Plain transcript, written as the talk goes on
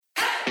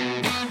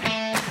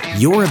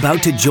You're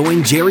about to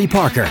join Jerry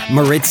Parker,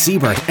 Moritz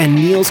Siebert, and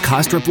Niels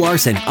Kostrup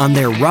Larsen on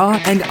their raw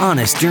and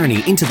honest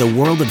journey into the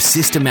world of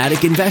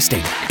systematic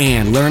investing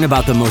and learn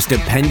about the most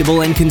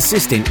dependable and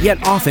consistent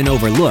yet often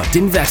overlooked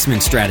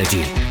investment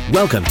strategy.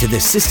 Welcome to the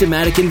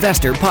Systematic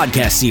Investor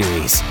Podcast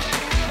Series.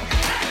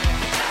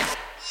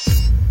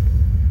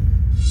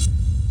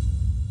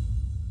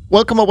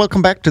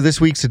 Welcome back to this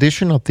week's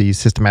edition of the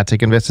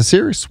Systematic Investor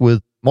Series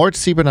with Moritz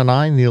Siebert and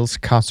I, Niels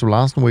Kostrup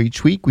Larsen, where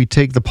each week we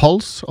take the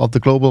pulse of the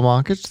global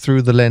markets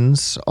through the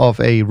lens of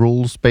a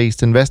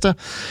rules-based investor.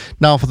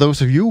 Now, for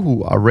those of you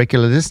who are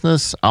regular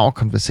listeners, our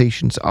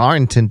conversations are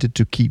intended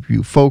to keep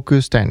you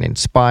focused and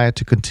inspired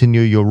to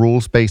continue your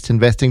rules-based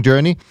investing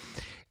journey.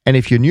 And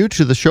if you're new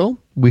to the show,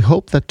 we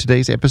hope that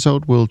today's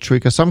episode will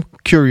trigger some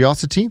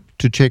curiosity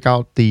to check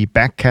out the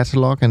back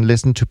catalog and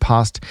listen to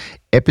past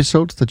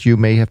episodes that you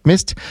may have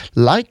missed,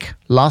 like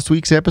last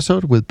week's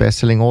episode with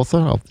best-selling author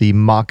of the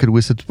Market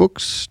Wizards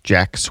books,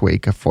 Jack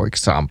Schwager, for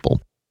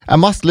example. A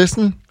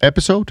must-listen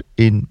episode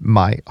in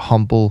my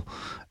humble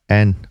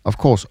and, of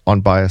course,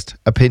 unbiased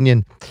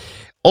opinion.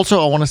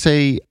 Also, I want to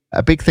say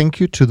a big thank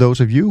you to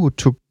those of you who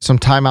took some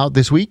time out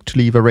this week to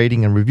leave a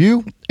rating and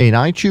review in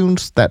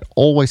iTunes. That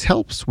always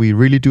helps. We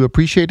really do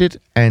appreciate it.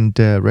 And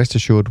rest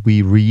assured,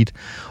 we read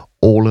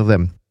all of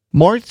them.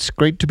 Moritz,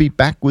 great to be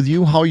back with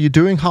you. How are you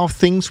doing? How are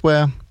things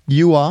where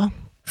you are?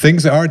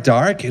 Things are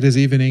dark. It is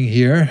evening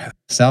here,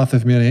 south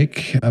of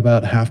Munich,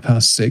 about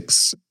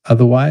 6:30.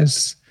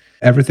 Otherwise,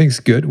 everything's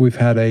good. We've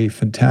had a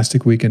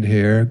fantastic weekend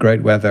here.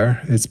 Great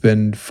weather. It's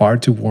been far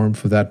too warm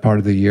for that part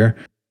of the year.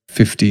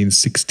 15,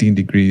 16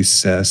 degrees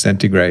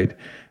centigrade,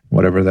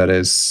 whatever that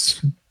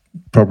is,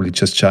 probably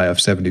just shy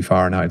of 70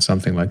 Fahrenheit,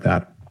 something like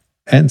that.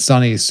 And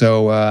sunny,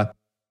 so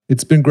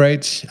it's been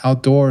great.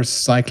 Outdoors,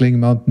 cycling,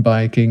 mountain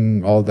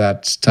biking, all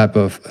that type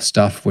of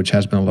stuff, which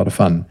has been a lot of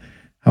fun.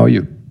 How are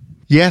you?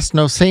 Yes,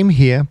 no, same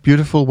here.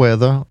 Beautiful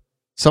weather,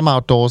 some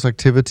outdoors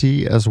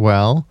activity as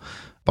well.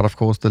 But of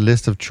course, the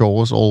list of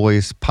chores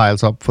always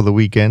piles up for the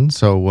weekend,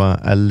 so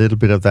a little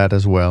bit of that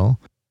as well.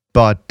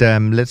 But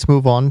let's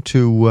move on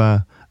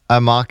to a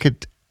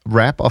market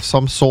wrap of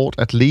some sort,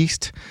 at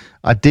least.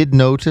 I did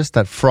notice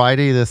that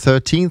Friday the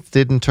 13th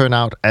didn't turn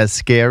out as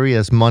scary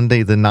as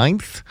Monday the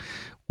 9th,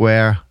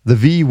 where the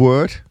V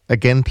word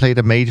again played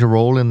a major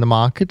role in the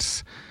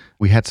markets.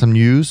 We had some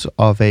news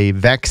of a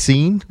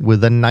vaccine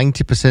with a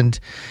 90%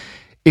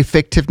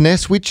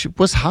 effectiveness, which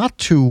was hard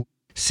to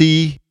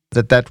see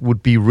that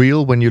would be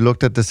real when you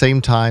looked at the same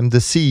time. The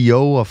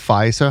CEO of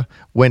Pfizer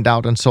went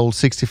out and sold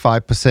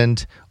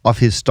 65% of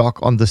his stock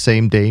on the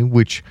same day,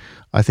 which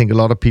I think a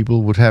lot of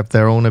people would have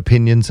their own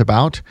opinions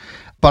about.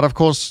 But of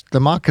course, the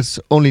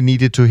markets only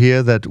needed to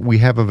hear that we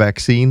have a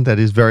vaccine that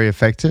is very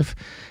effective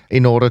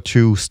in order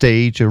to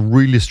stage a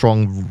really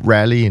strong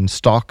rally in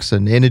stocks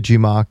and energy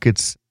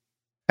markets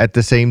at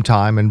the same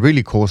time and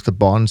really cause the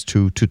bonds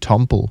to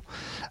tumble.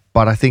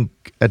 But I think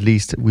at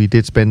least we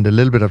did spend a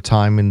little bit of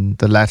time in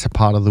the latter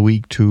part of the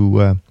week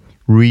to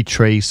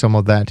retrace some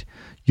of that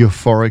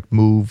euphoric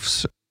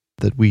moves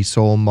that we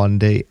saw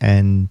Monday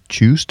and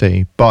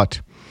Tuesday.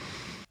 But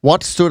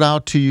what stood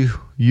out to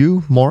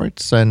you,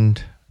 Moritz,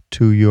 and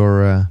to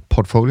your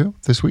portfolio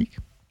this week?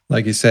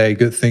 Like you say,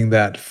 good thing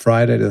that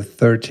Friday the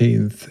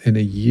 13th in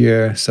a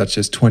year such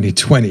as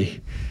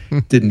 2020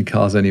 didn't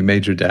cause any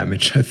major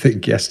damage. I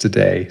think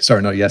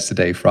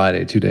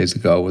Friday, 2 days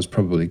ago, was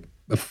probably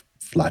a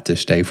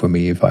flattish day for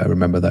me, if I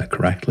remember that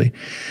correctly.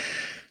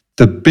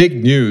 The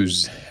big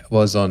news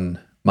was on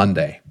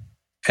Monday.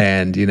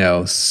 And,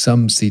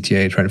 some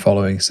CTA trend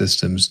following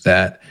systems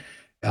that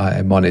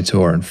I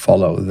monitor and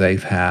follow,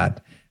 they've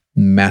had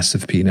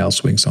massive P&L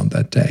swings on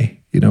that day,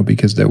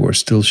 because they were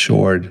still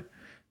short,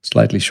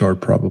 slightly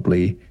short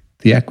probably,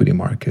 the equity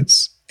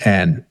markets,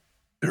 and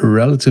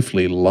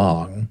relatively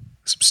long,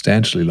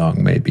 substantially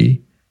long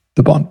maybe,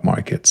 the bond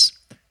markets.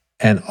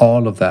 And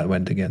all of that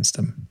went against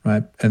them,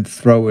 right? And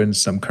throw in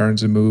some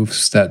currency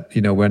moves that,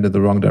 went in the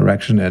wrong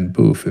direction, and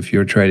boof, if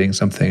you're trading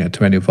something at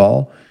 20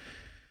 vol,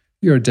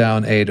 you're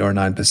down 8 or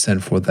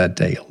 9% for that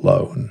day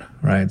alone,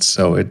 right?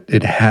 So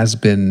it has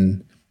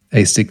been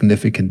a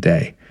significant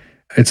day.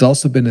 It's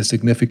also been a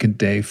significant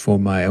day for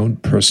my own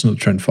personal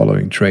trend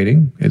following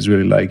trading. It's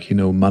really like,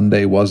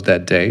 Monday was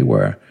that day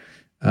where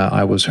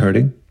I was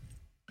hurting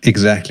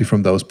exactly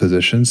from those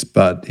positions,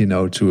 but,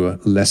 to a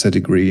lesser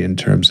degree in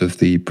terms of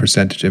the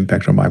percentage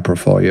impact on my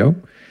portfolio.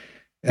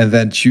 And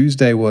then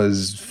Tuesday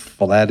was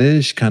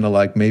flattish, kind of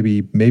like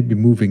maybe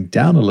moving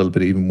down a little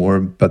bit even more,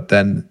 but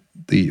then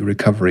the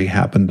recovery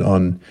happened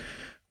on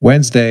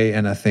Wednesday,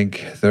 and I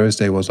think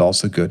Thursday was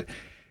also good.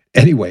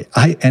 Anyway,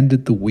 I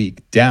ended the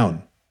week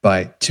down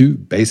by 2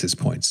 basis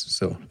points.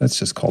 So let's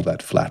just call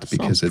that flat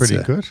because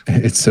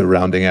it's a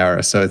rounding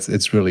error. So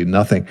it's really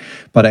nothing.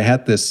 But I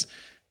had this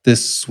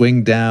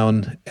swing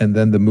down and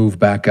then the move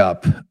back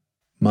up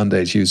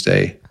Monday,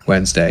 Tuesday,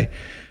 Wednesday.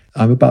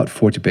 I'm about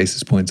 40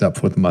 basis points up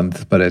for the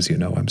month, but as you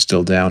know, I'm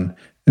still down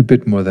a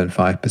bit more than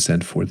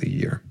 5% for the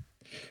year.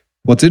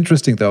 What's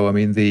interesting though,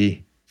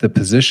 the the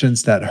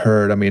positions that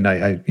hurt, I mean,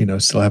 I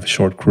still have a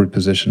short crude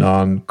position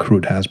on.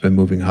 Crude has been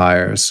moving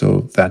higher,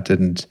 so that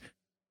didn't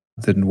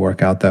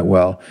work out that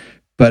well.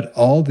 But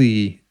all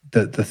the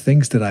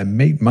things that I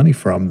made money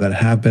from that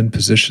have been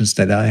positions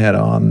that I had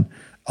on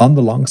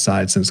the long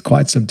side since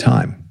quite some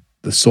time.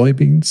 The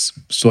soybeans,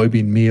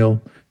 soybean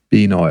meal,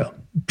 bean oil.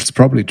 It's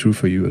probably true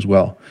for you as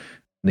well,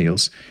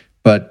 Niels.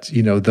 But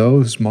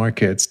those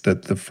markets,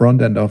 that the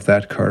front end of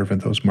that curve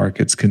and those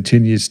markets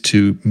continues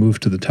to move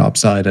to the top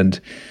side, and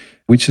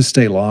we just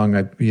stay long.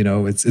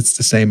 It's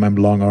the same. I'm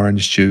long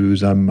orange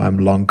juice. I'm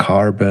long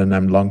carbon.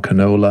 I'm long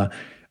canola.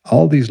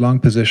 All these long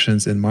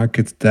positions in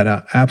markets that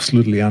are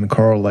absolutely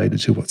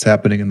uncorrelated to what's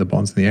happening in the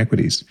bonds and the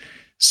equities.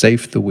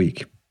 Saved the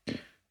week.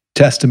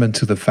 Testament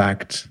to the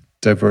fact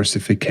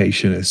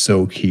diversification is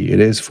so key. It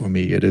is for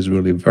me. It is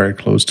really very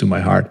close to my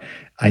heart.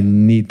 I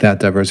need that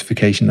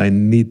diversification. I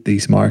need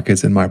these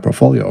markets in my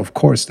portfolio. Of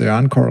course, they're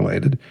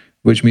uncorrelated,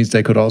 which means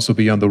they could also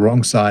be on the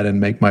wrong side and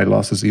make my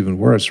losses even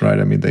worse, right?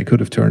 I mean, they could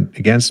have turned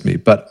against me.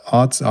 But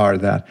odds are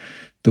that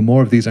the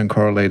more of these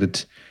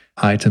uncorrelated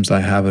items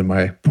I have in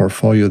my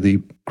portfolio,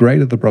 the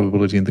greater the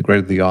probability and the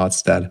greater the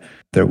odds that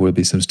there will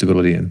be some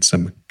stability and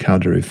some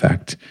counter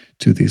effect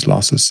to these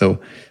losses. So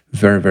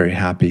very, very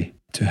happy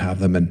to have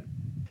them in.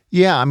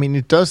 Yeah, I mean,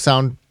 it does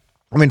sound...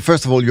 I mean,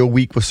 first of all, your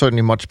week was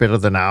certainly much better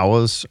than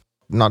ours.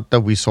 Not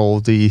that we saw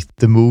the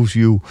moves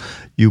you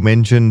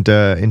mentioned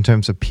in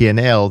terms of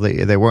P&L.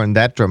 They weren't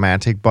that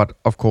dramatic, but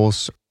of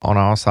course, on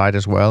our side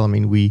as well. I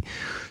mean, we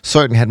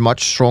certainly had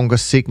much stronger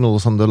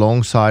signals on the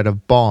long side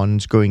of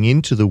bonds going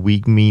into the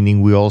week,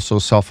 meaning we also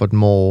suffered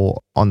more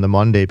on the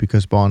Monday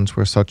because bonds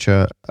were such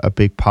a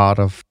big part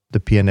of the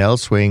P&L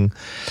swing.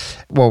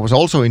 What was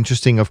also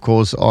interesting, of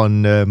course,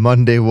 on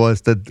Monday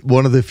was that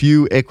one of the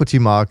few equity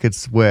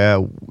markets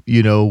where,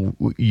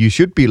 you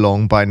should be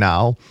long by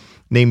now,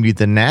 namely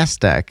the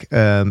NASDAQ,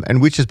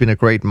 and which has been a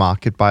great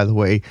market, by the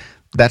way,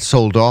 that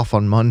sold off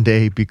on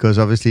Monday because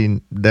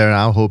obviously they're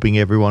now hoping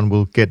everyone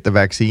will get the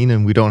vaccine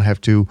and we don't have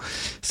to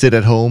sit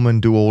at home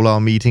and do all our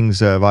meetings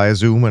via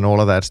Zoom and all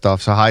of that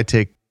stuff. So high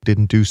tech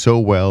didn't do so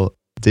well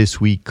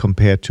this week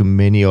compared to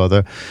many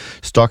other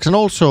stocks. And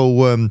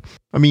also,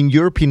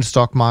 European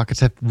stock markets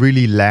have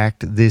really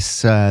lagged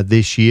this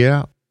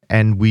year,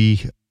 and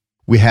we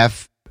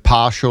have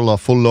partial or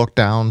full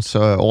lockdowns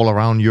all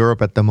around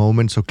Europe at the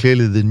moment. So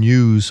clearly the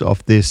news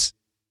of this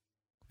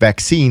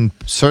vaccine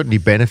certainly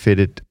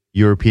benefited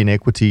European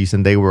equities,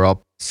 and they were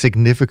up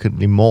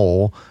significantly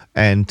more.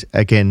 And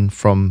again,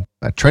 from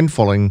a trend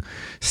following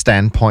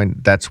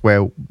standpoint, that's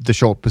where the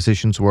short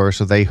positions were.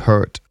 So they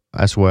hurt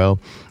as well.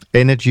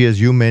 Energy, as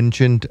you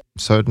mentioned,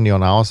 certainly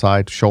on our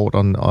side, short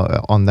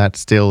on that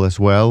still as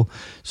well.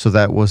 So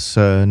that was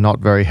not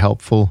very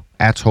helpful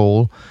at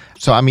all.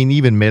 So, I mean,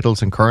 even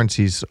metals and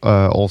currencies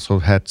also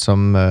had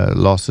some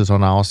losses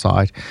on our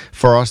side.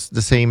 For us,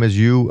 the same as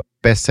you,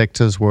 best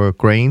sectors were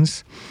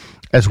grains,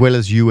 as well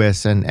as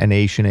US and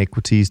Asian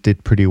equities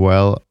did pretty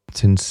well,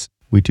 since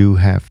we do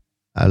have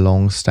a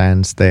long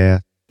stance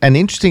there. And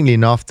interestingly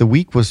enough, the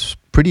week was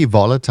pretty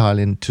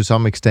volatile to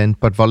some extent,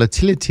 but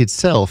volatility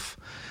itself,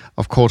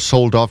 of course,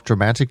 sold off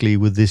dramatically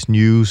with this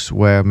news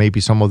where maybe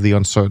some of the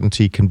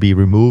uncertainty can be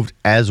removed,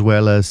 as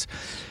well as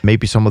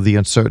maybe some of the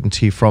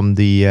uncertainty from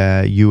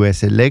the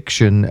US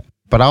election.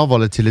 But our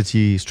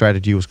volatility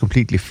strategy was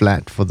completely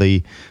flat for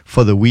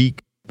the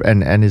week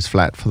and is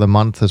flat for the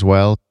month as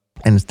well,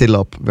 and still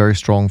up very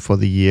strong for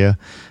the year,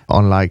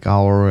 unlike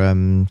our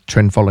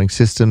trend following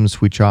systems,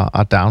 which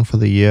are down for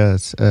the year,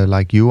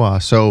 like you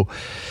are. So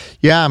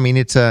yeah, I mean,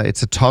 it's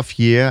a tough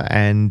year.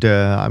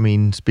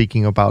 And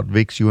speaking about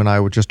VIX, you and I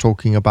were just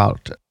talking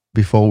about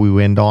before we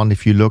went on,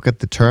 if you look at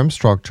the term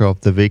structure of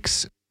the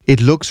VIX,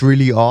 it looks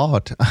really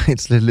odd.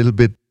 It's a little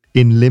bit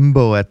in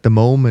limbo at the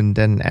moment,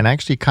 and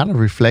actually kind of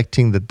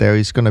reflecting that there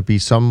is going to be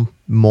some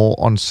more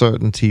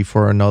uncertainty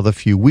for another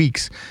few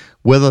weeks,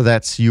 whether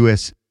that's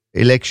US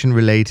election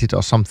related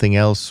or something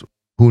else,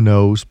 who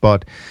knows.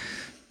 But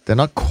they're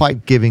not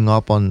quite giving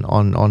up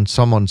on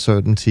some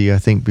uncertainty, I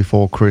think,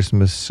 before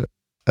Christmas,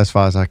 as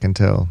far as I can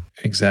tell.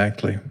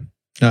 Exactly.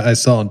 I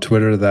saw on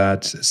Twitter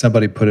that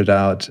somebody put it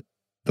out,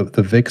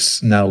 the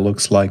VIX now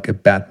looks like a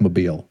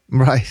Batmobile.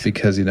 Right.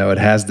 Because, it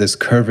has this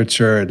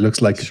curvature. It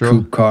looks like a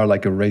coupe car,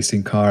 like a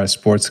racing car, a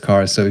sports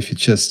car. So if you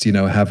just,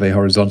 have a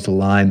horizontal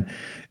line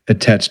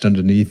attached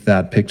underneath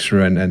that picture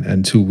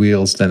and two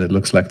wheels, then it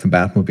looks like the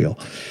Batmobile.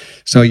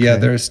 So yeah,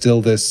 there's still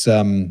this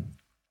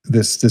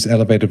this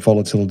elevated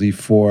volatility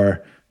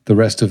for the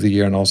rest of the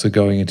year and also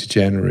going into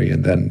January,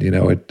 and then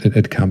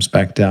it comes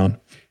back down.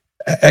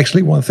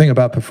 Actually, one thing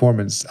about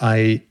performance,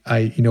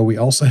 we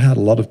also had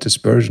a lot of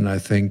dispersion, I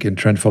think, in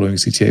trend following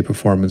CTA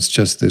performance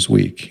just this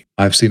week.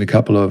 I've seen a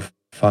couple of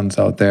funds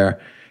out there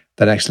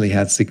that actually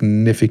had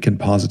significant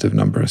positive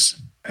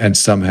numbers, and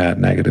some had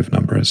negative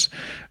numbers.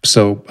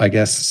 So I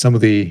guess some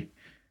of the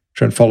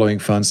trend following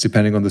funds,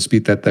 depending on the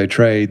speed that they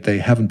trade, they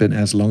haven't been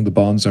as long the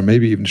bonds, or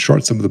maybe even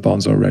short some of the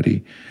bonds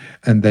already,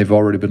 and they've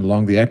already been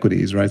long the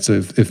equities, right? So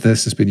if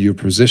this has been your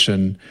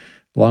position,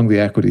 long the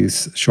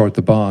equities, short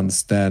the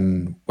bonds,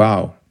 then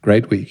wow,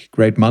 great week,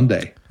 great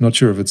Monday. Not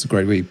sure if it's a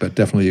great week, but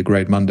definitely a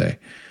great Monday.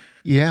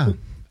 Yeah.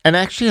 And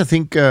actually, I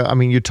think,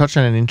 you touched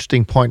on an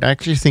interesting point. I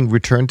actually think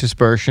return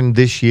dispersion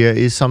this year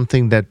is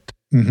something that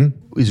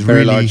is very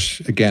really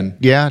large again.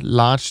 Yeah,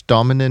 large,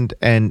 dominant.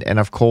 And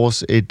of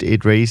course,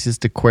 it raises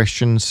the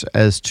questions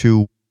as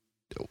to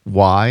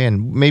why.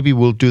 And maybe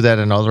we'll do that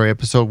in another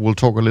episode. We'll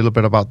talk a little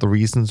bit about the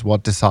reasons,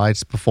 what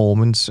decides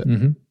performance.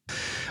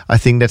 I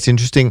think that's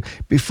interesting.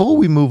 Before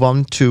we move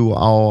on to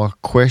our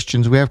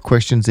questions, we have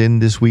questions in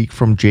this week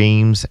from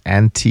James,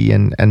 Antti,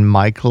 and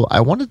Michael. I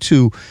wanted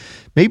to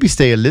maybe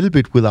stay a little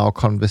bit with our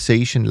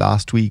conversation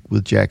last week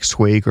with Jack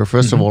Swager.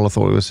 First of all, I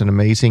thought it was an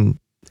amazing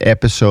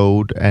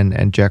episode,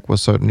 and Jack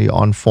was certainly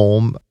on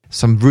form.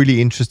 Some really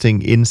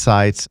interesting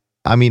insights.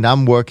 I mean,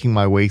 I'm working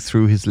my way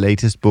through his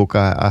latest book.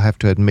 I have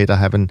to admit, I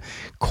haven't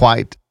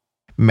quite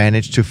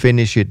managed to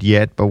finish it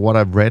yet, but what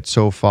I've read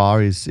so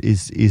far is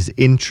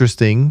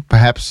interesting.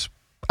 Perhaps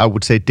I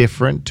would say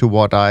different to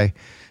what I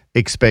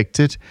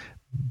expected.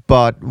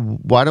 But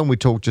why don't we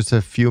talk just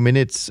a few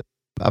minutes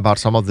about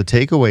some of the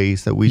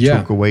takeaways that we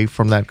took away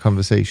from that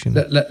conversation?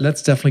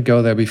 Let's definitely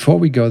go there. Before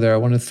we go there, I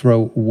want to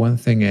throw one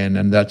thing in,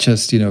 and that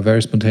just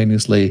very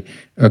spontaneously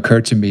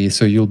occurred to me.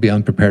 So you'll be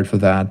unprepared for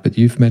that. But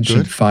you've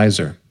mentioned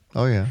Pfizer.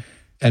 Oh yeah.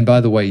 And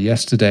by the way,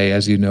 yesterday,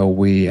 as you know,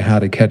 we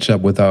had a catch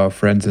up with our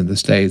friends in the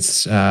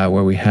States,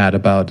 where we had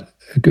about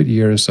a good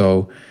year or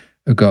so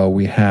ago,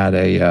 we had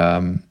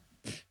a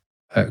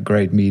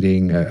great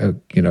meeting,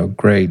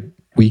 great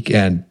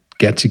weekend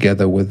get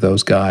together with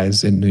those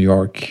guys in New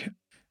York,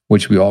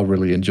 which we all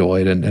really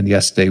enjoyed. And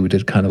yesterday we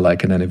did kind of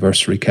like an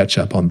anniversary catch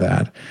up on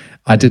that.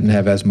 I didn't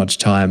have as much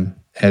time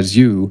as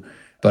you,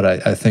 but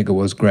I think it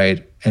was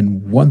great.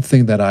 And one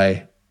thing that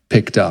I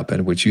picked up,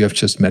 and which you have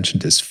just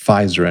mentioned, is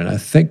Pfizer. And I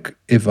think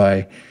if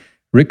I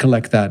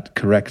recollect that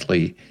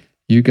correctly,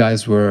 you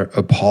guys were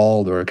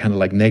appalled or kind of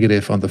like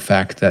negative on the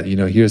fact that,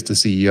 here's the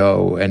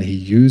CEO and he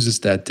uses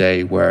that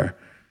day where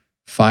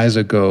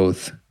Pfizer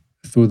goes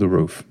through the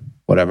roof,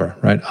 whatever,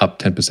 right? Up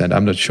 10%.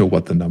 I'm not sure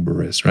what the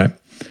number is, right?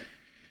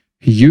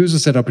 He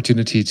uses that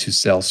opportunity to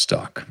sell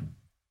stock.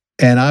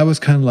 And I was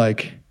kind of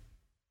like,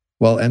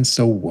 well, and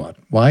so what?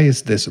 Why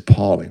is this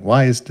appalling?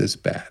 Why is this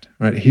bad?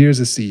 Right? Here's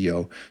a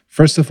CEO.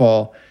 First of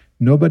all,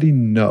 nobody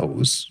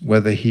knows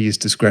whether he is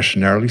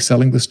discretionarily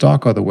selling the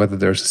stock or whether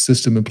there's a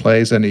system in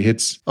place and he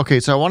hits. Okay,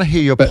 so I want to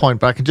hear your point,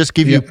 but I can just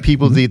give you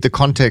people the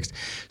context.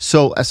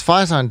 So, as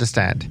far as I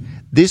understand,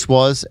 this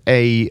was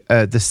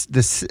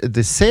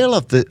the sale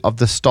of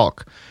the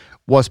stock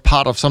was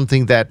part of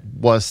something that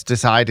was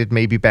decided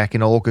maybe back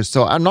in August.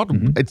 So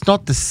it's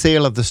not the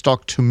sale of the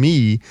stock to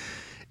me.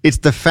 It's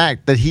the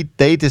fact that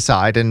they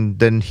decide, and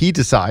then he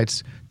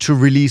decides to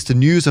release the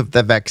news of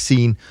the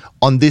vaccine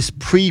on this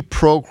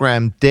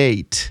pre-programmed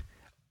date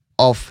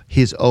of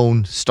his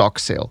own stock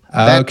sale.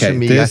 That to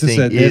me, I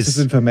think, this is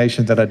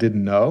information that I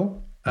didn't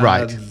know.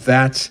 Right.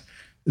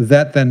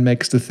 That then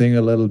makes the thing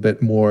a little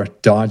bit more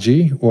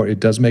dodgy, or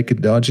it does make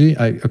it dodgy.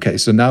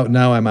 So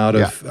now I'm out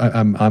of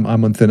I'm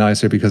on thin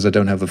ice here because I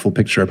don't have the full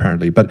picture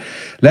apparently. But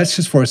let's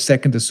just for a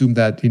second assume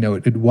that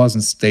it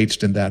wasn't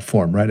staged in that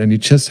form, right? And you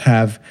just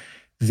have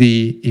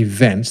the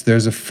events.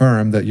 There's a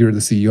firm that you're the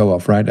CEO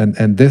of, right?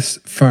 And this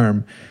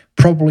firm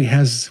probably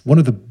has one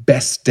of the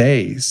best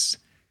days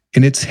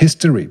in its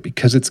history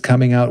because it's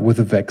coming out with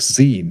a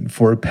vaccine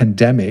for a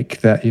pandemic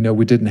that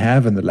we didn't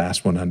have in the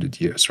last 100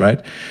 years,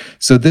 right?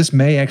 So this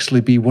may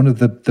actually be one of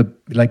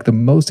the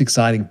most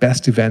exciting,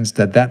 best events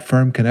that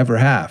firm can ever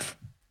have,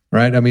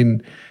 right? I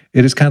mean,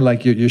 it is kind of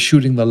like you're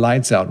shooting the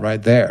lights out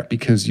right there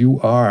because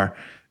you are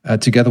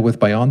together with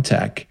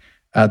BioNTech,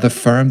 the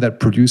firm that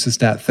produces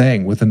that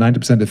thing with a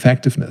 90%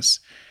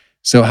 effectiveness.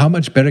 So how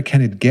much better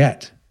can it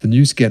get? The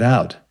news get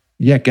out.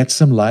 Yeah, get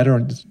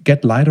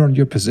lighter on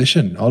your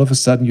position. All of a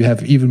sudden, you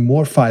have even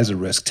more Pfizer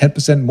risk,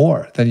 10%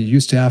 more than you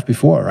used to have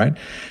before, right?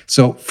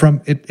 So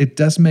it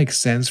does make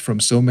sense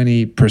from so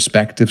many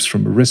perspectives,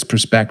 from a risk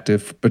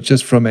perspective, but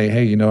just from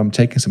I'm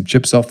taking some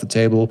chips off the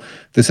table.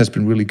 This has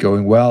been really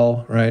going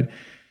well, right?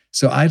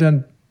 So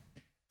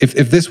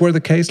if this were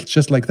the case,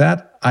 just like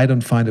that, I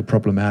don't find it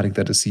problematic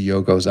that a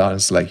CEO goes out and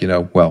is like,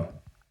 well,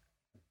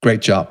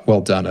 great job,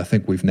 well done. I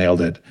think we've nailed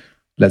it.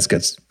 Let's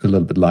get a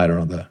little bit lighter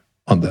on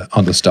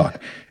the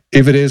stock.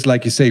 If it is,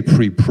 like you say,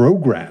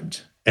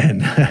 pre-programmed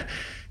and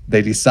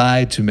they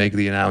decide to make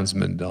the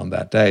announcement on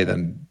that day,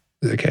 then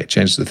okay,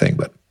 change the thing.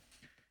 But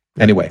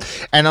anyway,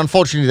 and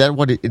unfortunately,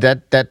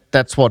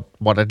 that's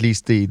what at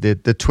least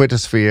the Twitter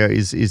sphere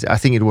is. I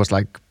think it was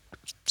like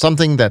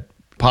something that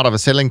part of a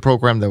selling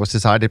program that was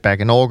decided back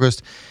in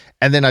August,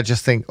 and then I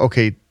just think,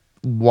 okay,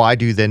 why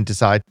do you then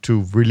decide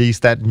to release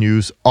that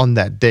news on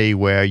that day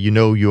where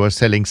you are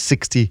selling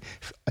 60?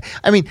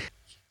 I mean,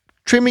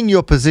 trimming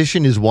your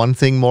position is one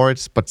thing,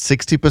 Moritz, but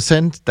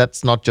 60%,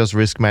 that's not just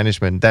risk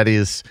management. That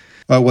is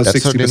that's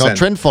 60%. Certainly not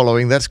trend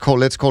following. Let's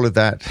call it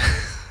that.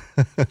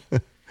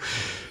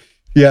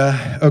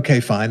 Yeah, okay,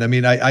 fine. I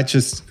mean, I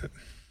just...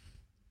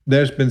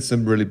 There's been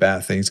some really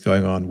bad things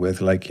going on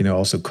with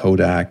also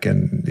Kodak,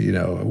 and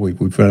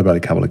we've read about a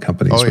couple of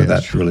companies where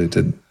that really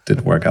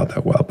didn't work out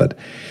that well. But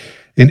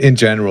in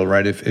general,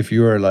 right? If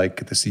you are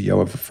like the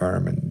CEO of a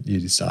firm and you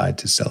decide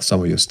to sell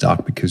some of your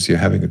stock because you're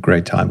having a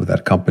great time with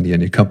that company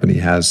and your company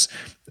has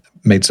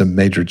made some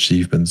major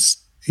achievements,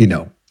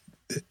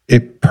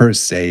 it per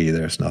se,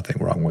 there's nothing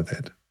wrong with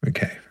it.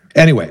 Okay.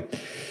 Anyway,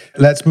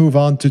 let's move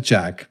on to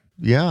Jack.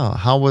 Yeah.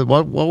 What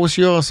was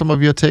some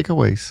of your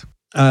takeaways?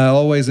 I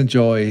always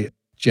enjoy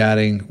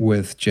chatting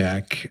with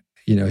Jack.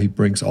 He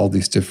brings all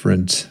these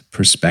different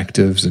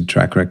perspectives and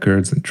track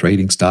records and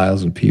trading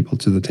styles and people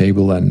to the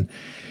table, and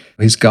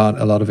he's got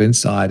a lot of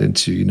insight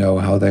into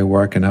how they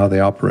work and how they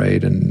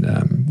operate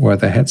and where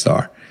their heads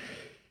are.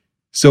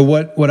 So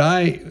what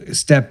I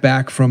step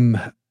back from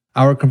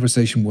our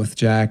conversation with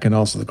Jack and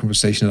also the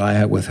conversation that I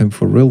had with him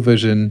for Real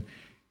Vision,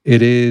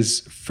 it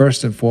is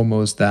first and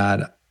foremost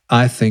that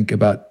I think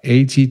about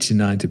 80 to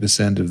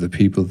 90% of the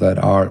people that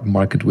are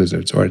market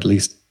wizards, or at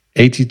least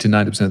 80 to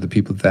 90% of the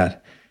people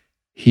that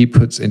he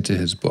puts into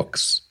his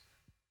books,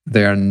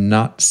 they are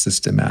not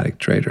systematic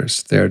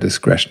traders. They're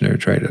discretionary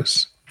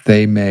traders.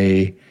 They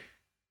may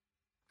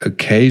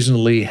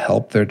occasionally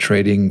help their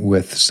trading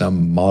with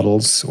some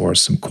models or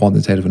some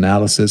quantitative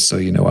analysis. So,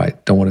 I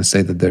don't want to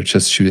say that they're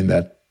just shooting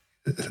that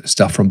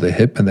stuff from the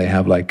hip and they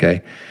have like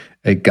a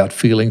gut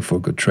feeling for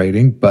good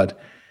trading. But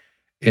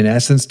in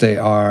essence, they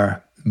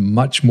are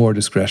much more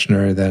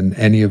discretionary than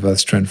any of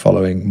us trend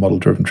following model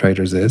driven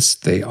traders is.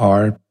 They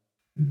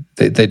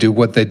do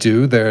what they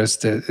do.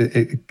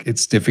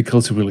 It's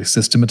difficult to really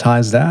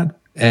systematize that.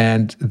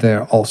 And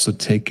they're also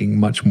taking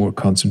much more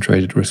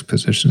concentrated risk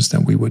positions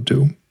than we would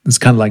do. It's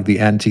kind of like the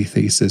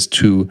antithesis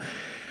to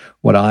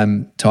what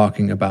I'm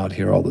talking about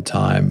here all the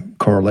time,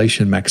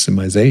 correlation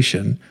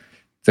maximization.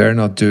 They're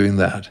not doing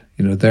that.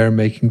 They're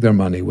making their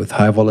money with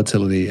high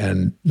volatility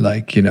and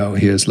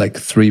here's like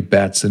 3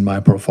 bets in my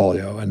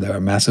portfolio and they're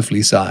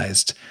massively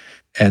sized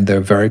and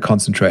they're very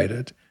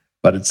concentrated,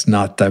 but it's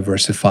not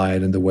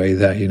diversified in the way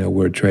that,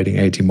 we're trading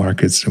 80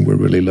 markets and we're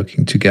really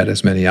looking to get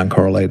as many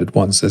uncorrelated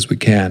ones as we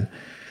can.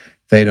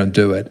 They don't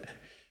do it.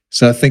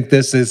 So I think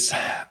this is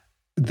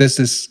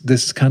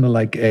kind of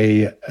like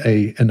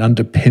an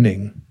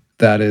underpinning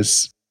that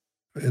is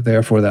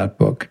there for that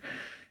book.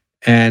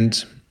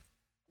 And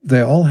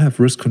they all have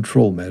risk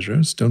control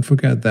measures. Don't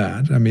forget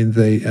that. I mean,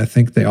 I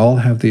think they all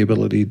have the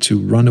ability to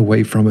run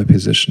away from a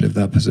position if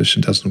that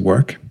position doesn't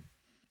work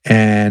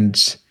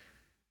and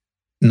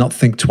not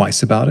think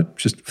twice about it.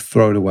 Just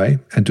throw it away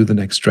and do the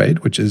next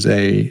trade, which is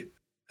an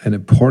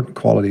important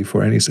quality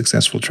for any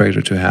successful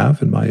trader to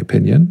have, in my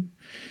opinion.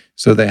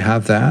 So they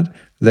have that.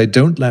 They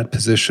don't let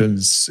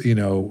positions,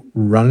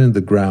 run in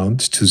the ground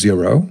to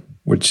zero,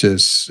 which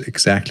is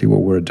exactly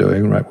what we're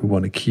doing, right? We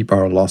want to keep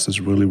our losses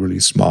really,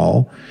 really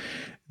small.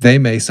 They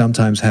may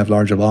sometimes have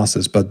larger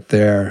losses, but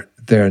they're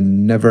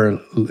never,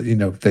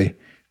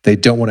 they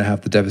don't want to have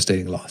the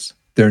devastating loss.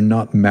 They're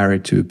not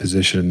married to a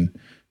position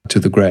to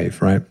the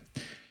grave, right?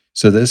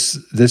 So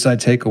this I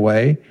take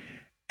away.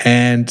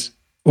 And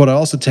what I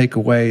also take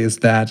away is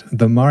that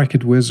the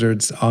market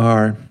wizards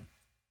are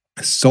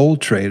sole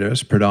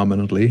traders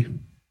predominantly,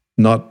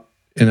 not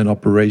in an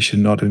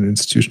operation, not in an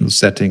institutional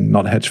setting,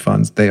 not hedge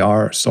funds. They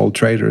are sole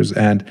traders.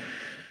 And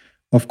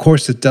of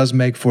course, it does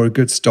make for a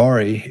good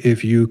story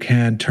if you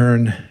can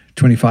turn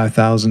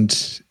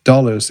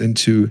 $25,000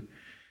 into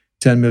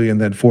 10 million,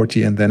 then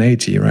 40, and then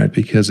 80, right?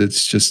 Because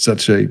it's just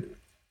such a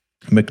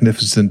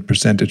magnificent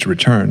percentage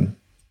return.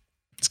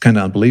 It's kind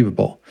of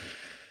unbelievable.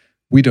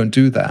 We don't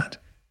do that.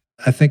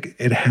 I think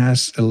it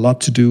has a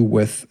lot to do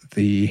with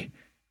the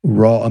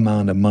raw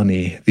amount of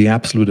money, the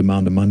absolute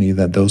amount of money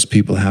that those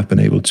people have been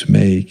able to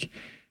make.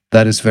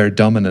 That is very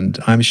dominant.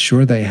 I'm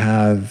sure they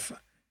have.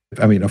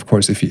 I mean, of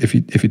course, if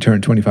you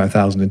turn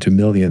 25,000 into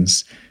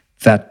millions,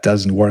 that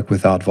doesn't work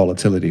without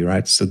volatility,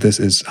 right? So this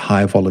is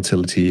high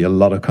volatility, a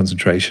lot of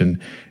concentration,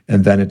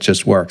 and then it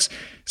just works.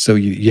 So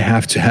you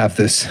have to have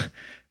this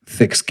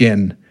thick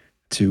skin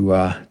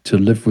to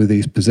live with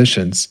these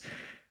positions.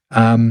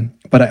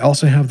 But I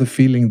also have the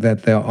feeling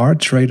that there are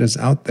traders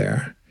out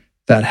there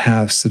that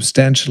have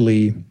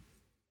substantially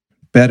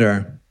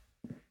better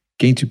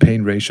gain to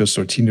pain ratios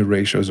or TINA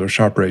ratios or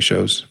Sharpe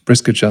ratios,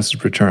 risk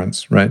adjusted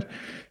returns, right,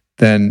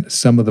 than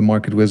some of the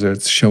market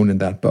wizards shown in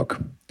that book.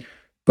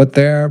 But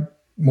they're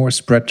more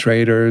spread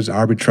traders,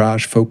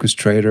 arbitrage focused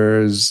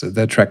traders.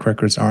 Their track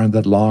records aren't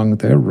that long.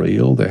 They're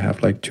real. They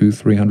have like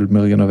 200-300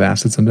 million of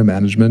assets under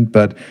management,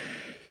 but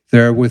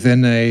they're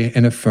within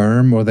in a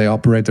firm, or they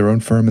operate their own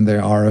firm and they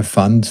are a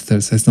fund.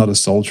 It's not a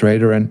sole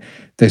trader, and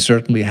they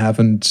certainly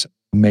haven't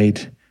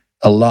made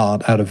a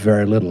lot out of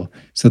very little.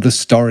 So the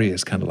story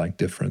is kind of like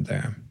different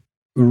there.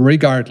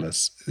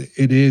 Regardless,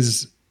 it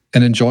is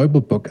an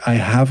enjoyable book. I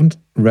haven't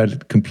read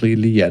it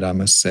completely yet, I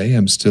must say.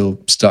 I'm still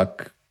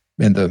stuck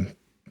in the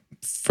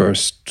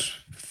first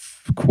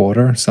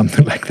quarter,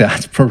 something like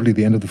that. Probably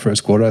the end of the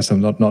first quarter, so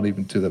I'm not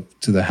even to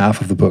the half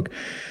of the book.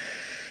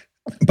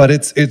 But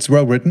it's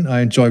well written.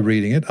 I enjoy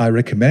reading it. I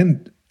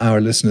recommend our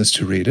listeners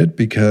to read it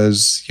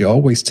because you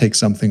always take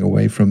something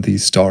away from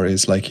these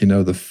stories, like,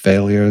 the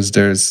failures.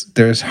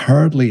 There's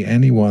hardly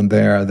anyone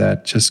there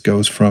that just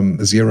goes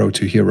from zero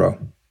to hero,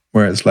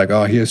 where it's like,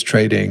 oh, here's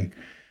trading.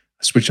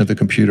 switch on the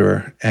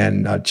computer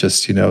and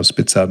just,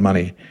 spits out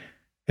money.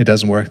 It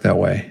doesn't work that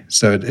way.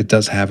 So it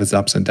does have its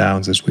ups and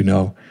downs, as we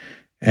know.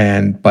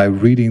 And by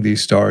reading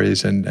these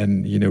stories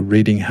and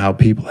reading how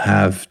people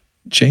have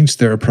changed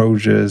their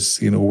approaches,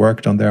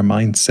 worked on their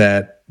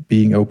mindset,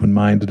 being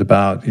open-minded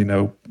about,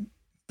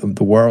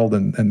 the world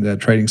and their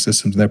trading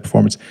systems and their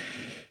performance,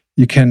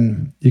 you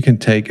can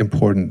take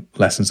important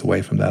lessons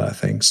away from that, I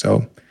think.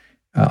 So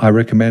I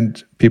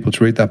recommend people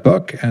to read that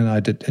book, and I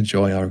did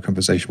enjoy our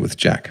conversation with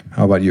Jack.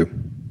 How about you?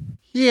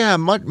 Yeah,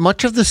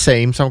 much of the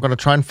same. So I'm going to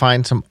try and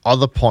find some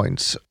other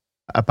points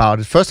about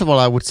it. First of all,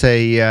 I would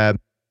say I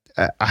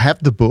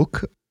have the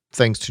book,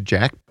 thanks to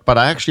Jack, but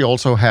I actually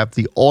also have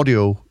the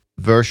audio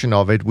version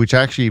of it, which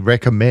I actually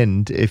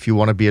recommend if you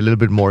want to be a little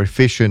bit more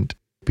efficient,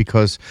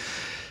 because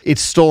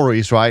it's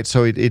stories, right?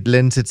 So it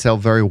lends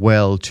itself very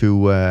well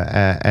to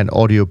an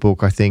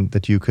audiobook, I think,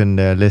 that you can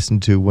listen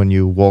to when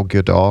you walk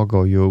your dog,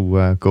 or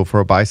you go for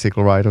a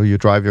bicycle ride, or you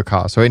drive your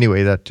car. So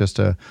anyway, that's just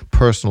a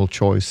personal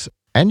choice.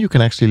 And you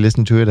can actually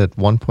listen to it at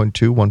 1.2,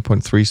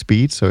 1.3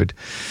 speed, so it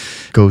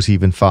goes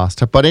even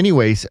faster. But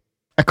anyways,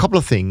 a couple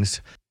of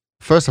things.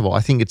 First of all,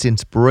 I think it's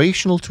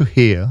inspirational to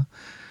hear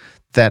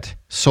that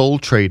sole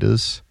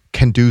traders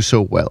can do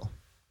so well,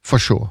 for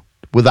sure,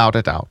 without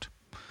a doubt.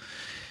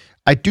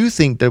 I do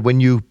think that when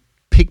you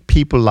pick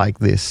people like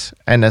this,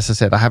 and as I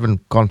said, I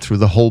haven't gone through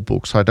the whole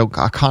book, so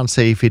I can't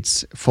say if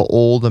it's for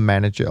all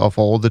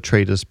the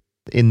traders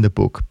in the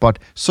book, but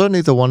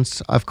certainly the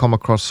ones I've come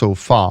across so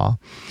far.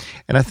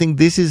 And I think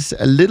this is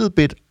a little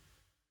bit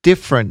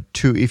different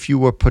to if you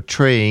were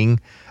portraying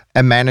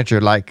a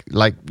manager like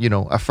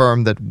a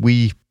firm that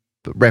we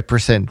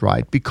represent,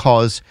 right?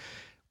 Because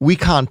we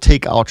can't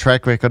take our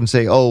track record and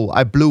say, oh,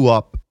 I blew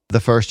up the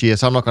first year,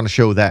 so I'm not going to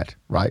show that,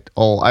 right?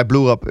 Or I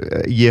blew up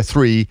year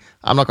 3,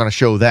 I'm not going to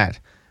show that.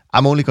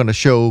 I'm only going to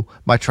show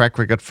my track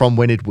record from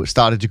when it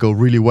started to go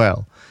really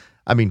well.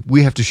 I mean,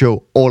 we have to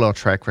show all our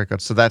track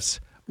records. So that's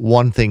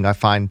one thing I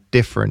find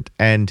different.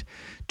 And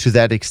to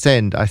that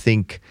extent, I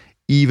think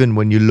even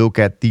when you look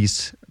at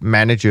these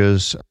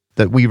managers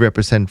that we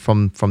represent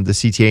from the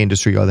CTA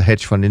industry or the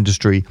hedge fund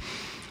industry,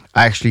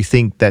 I actually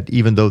think that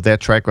even though their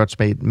track records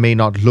may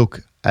not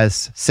look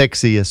as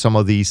sexy as some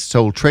of these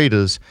sole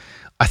traders,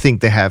 I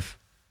think they have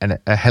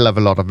a hell of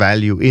a lot of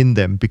value in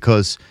them,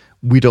 because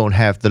we don't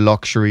have the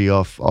luxury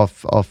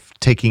of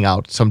taking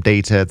out some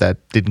data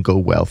that didn't go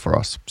well for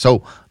us.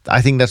 So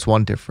I think that's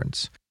one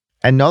difference.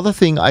 Another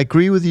thing, I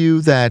agree with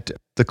you that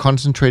the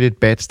concentrated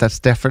bets, that's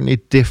definitely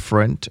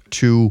different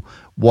to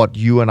what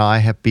you and I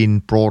have been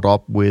brought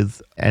up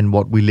with and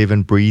what we live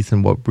and breathe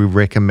and what we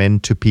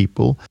recommend to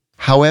people.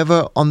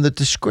 However, on the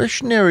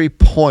discretionary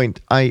point,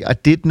 I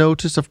did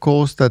notice, of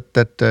course,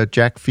 that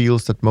Jack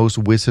feels that most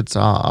wizards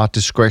are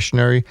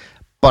discretionary,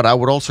 but I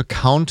would also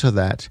counter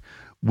that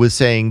with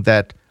saying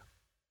that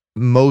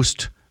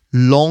most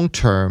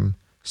long-term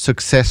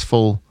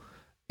successful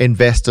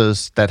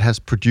investors that has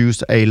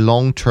produced a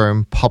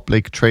long-term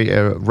public trade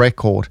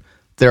record,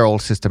 they're all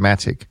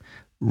systematic.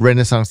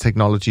 Renaissance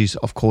Technologies,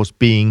 of course,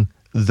 being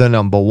the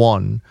number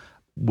one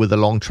with a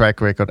long track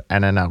record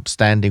and an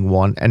outstanding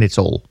one, and it's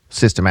all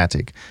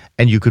systematic.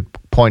 And you could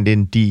point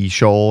in D.E.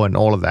 Shaw and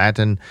all of that,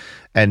 and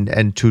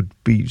to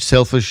be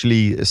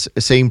selfishly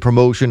same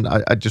promotion,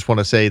 I just want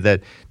to say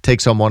that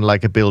take someone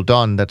like a Bill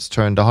Dunn that's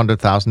turned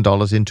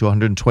 $100,000 into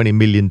 $120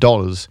 million.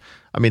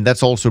 I mean,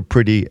 that's also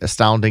pretty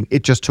astounding.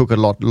 It just took a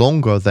lot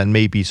longer than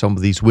maybe some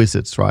of these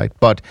wizards, right?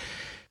 But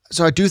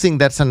so I do think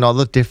that's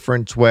another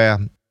difference where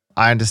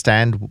I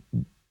understand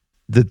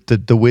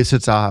the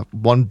wizards are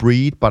one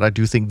breed, but I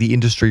do think the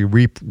industry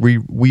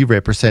we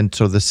represent,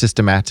 so the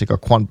systematic or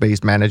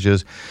quant-based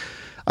managers,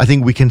 I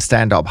think we can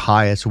stand up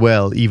high as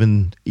well,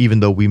 even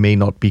though we may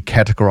not be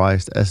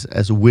categorized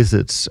as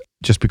wizards,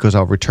 just because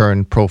our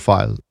return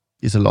profile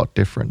is a lot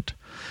different.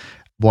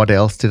 What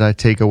else did I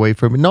take away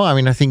from it? No, I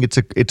mean, I think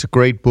it's a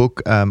great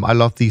book. I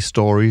love these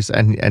stories,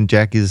 and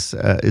Jack is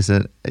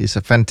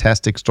a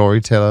fantastic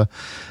storyteller.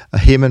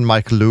 Him and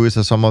Michael Lewis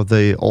are some of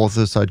the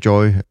authors I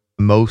enjoy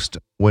most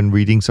when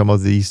reading some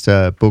of these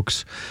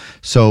books.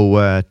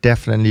 So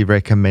definitely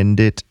recommend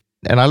it.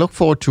 And I look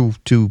forward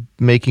to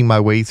making my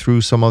way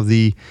through some of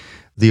the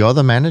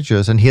other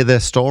managers and hear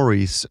their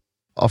stories,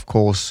 of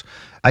course.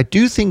 I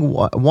do think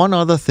one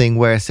other thing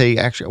where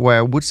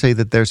I would say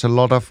that there's a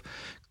lot of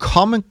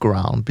common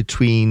ground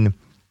between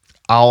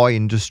our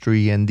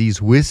industry and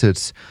these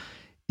wizards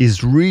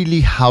is really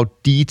how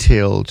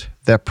detailed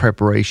their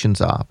preparations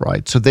are,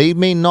 right? So they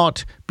may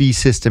not be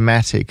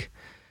systematic,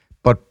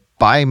 but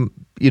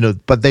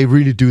they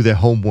really do their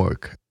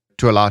homework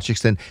to a large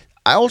extent.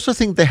 I also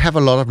think they have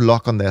a lot of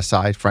luck on their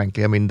side,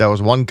 frankly. I mean, there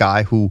was one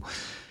guy who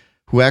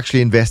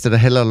actually invested a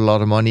hell of a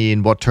lot of money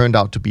in what turned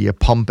out to be a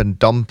pump and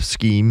dump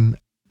scheme,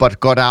 but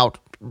got out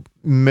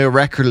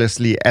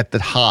miraculously at the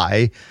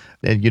high.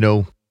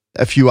 And,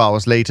 a few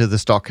hours later, the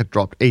stock had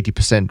dropped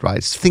 80%,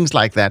 right? Things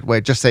like that,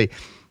 where just say,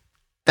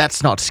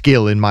 that's not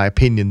skill, in my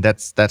opinion.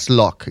 That's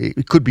luck.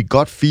 It could be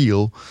gut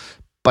feel,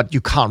 but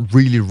you can't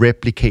really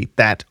replicate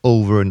that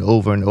over and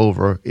over and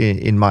over,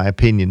 in my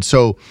opinion.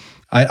 So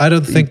I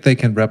don't think they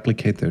can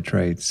replicate their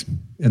trades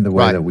in the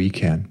way that we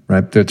can,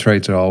 right? Their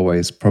trades are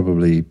always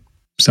probably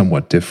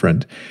somewhat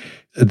different.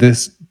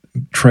 This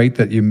trait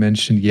that you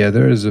mentioned,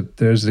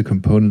 there's a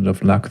component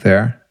of luck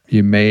there.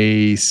 You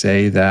may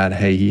say that,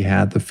 hey, he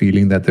had the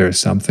feeling that there's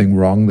something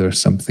wrong, there's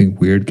something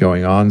weird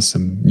going on,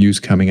 some news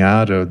coming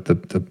out, or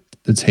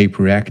the tape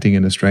reacting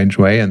in a strange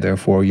way, and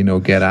therefore,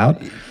 get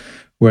out.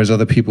 Whereas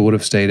other people would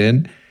have stayed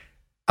in.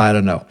 I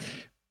don't know.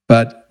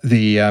 But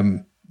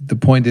the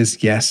point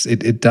is, yes,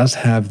 it does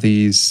have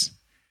these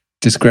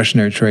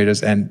discretionary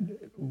traders. And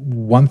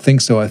one thing,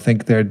 I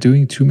think they're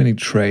doing too many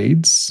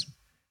trades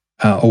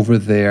over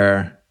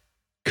their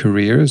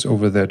careers,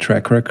 over their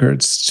track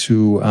records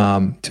to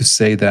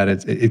say that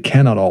it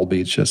cannot all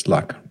be just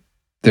luck.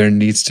 There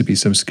needs to be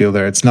some skill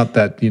there. It's not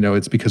that,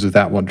 it's because of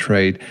that one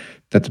trade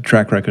that the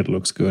track record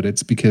looks good.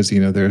 It's because,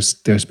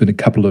 there's been a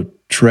couple of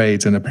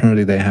trades and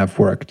apparently they have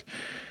worked.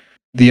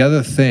 The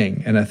other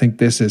thing, and I think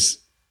this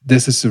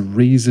is a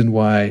reason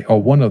why, or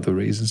one of the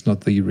reasons,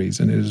 not the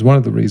reason, it is one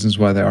of the reasons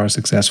why they are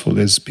successful,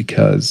 is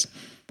because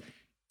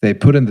they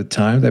put in the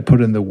time, they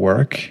put in the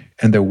work,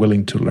 and they're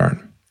willing to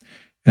learn.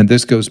 And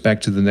this goes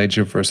back to the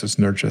nature versus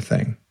nurture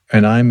thing.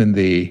 And I'm in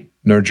the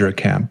nurture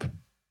camp.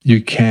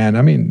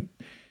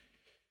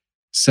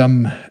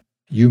 Some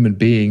human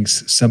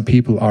beings, some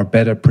people are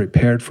better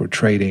prepared for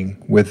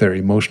trading with their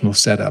emotional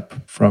setup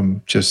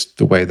from just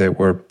the way they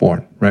were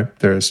born, right?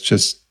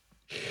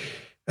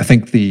 I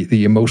think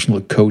the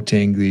emotional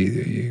coating,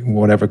 the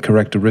whatever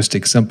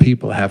characteristics, some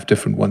people have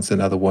different ones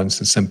than other ones,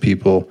 and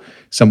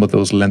some of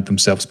those lend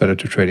themselves better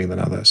to trading than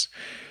others.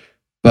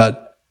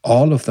 But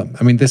all of them,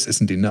 this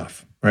isn't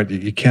enough, right?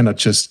 You cannot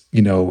just,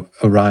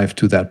 arrive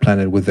to that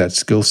planet with that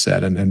skill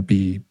set and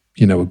be,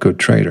 a good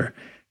trader.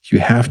 You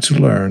have to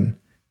learn,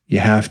 you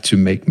have to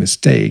make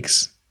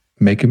mistakes,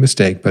 make a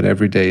mistake, but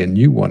every day a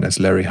new one, as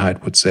Larry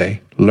Hite would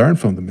say. Learn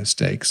from the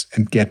mistakes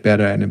and get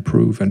better and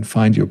improve and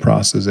find your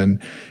process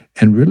and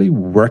really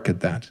work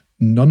at that.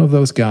 None of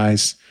those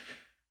guys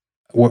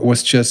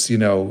was just,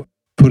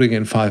 putting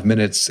in 5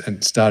 minutes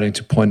and starting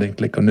to point and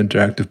click on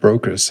Interactive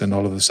Brokers, and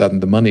all of a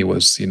sudden the money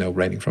was,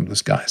 raining from the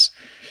skies.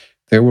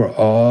 They were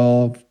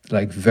all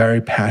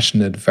very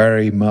passionate,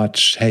 very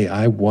much, hey,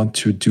 I want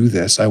to do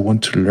this. I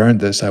want to learn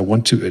this. I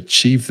want to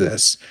achieve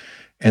this.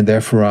 And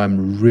therefore,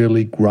 I'm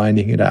really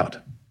grinding it out.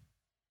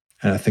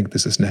 And I think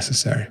this is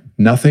necessary.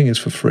 Nothing is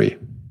for free.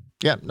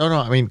 Yeah, no,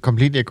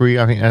 completely agree.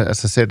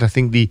 As I said, I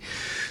think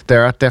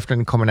there are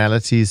definitely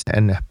commonalities,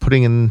 and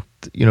putting in,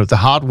 the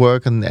hard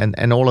work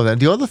and all of that.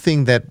 The other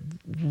thing that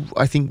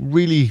I think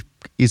really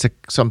is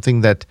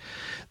something that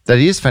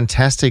is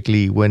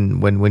fantastically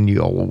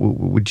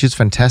which is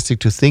fantastic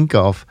to think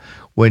of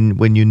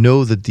when you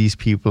know that these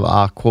people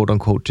are quote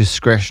unquote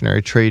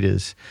discretionary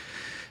traders.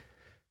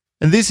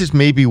 And this is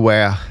maybe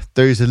where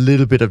there is a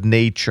little bit of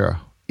nature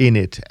in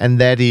it, and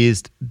that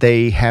is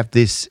they have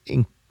this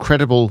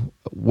incredible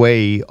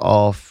way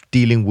of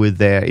dealing with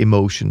their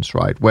emotions,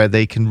 right? Where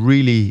they can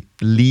really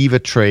leave a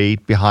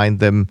trade behind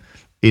them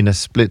in a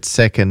split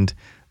second,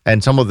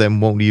 and some of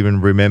them won't even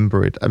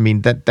remember it.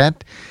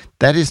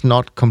 That is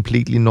not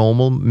completely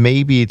normal.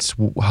 Maybe it's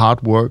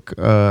hard work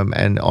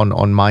and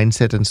on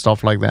mindset and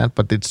stuff like that,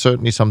 but it's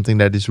certainly something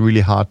that is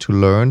really hard to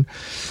learn.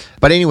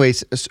 But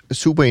anyways,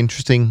 super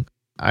interesting.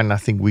 And I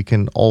think we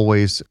can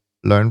always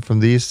learn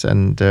from this,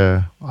 and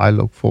I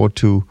look forward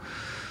to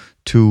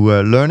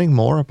learning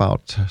more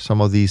about some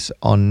of these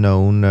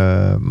unknown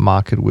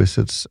market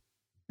wizards.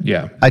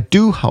 Yeah. I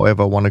do,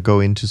 however, want to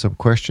go into some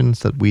questions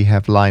that we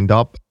have lined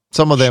up.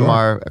 Some of them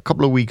are a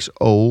couple of weeks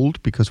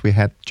old because we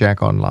had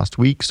Jack on last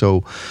week,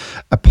 so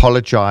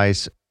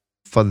apologize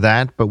for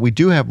that. But we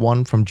do have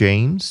one from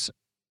James.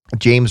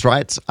 James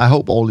writes, I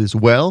hope all is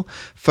well.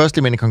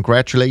 Firstly, many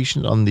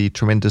congratulations on the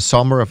tremendous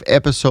summer of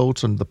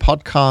episodes on the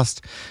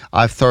podcast.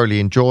 I've thoroughly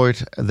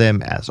enjoyed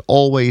them as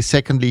always.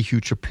 Secondly,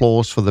 huge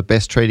applause for the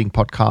best trading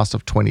podcast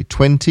of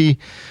 2020.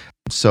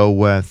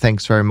 So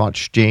thanks very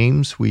much,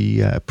 James.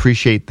 We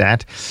appreciate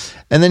that.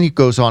 And then he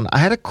goes on, I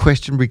had a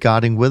question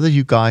regarding whether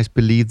you guys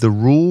believe the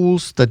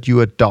rules that you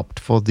adopt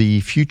for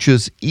the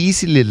futures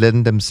easily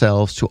lend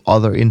themselves to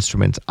other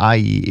instruments,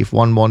 i.e. if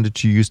one wanted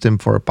to use them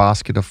for a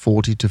basket of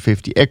 40 to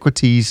 50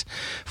 equities,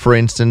 for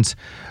instance,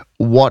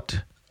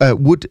 what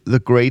would the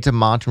greater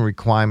margin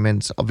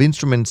requirements of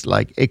instruments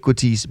like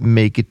equities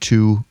make it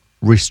too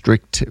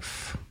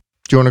restrictive?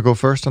 Do you want to go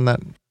first on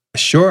that?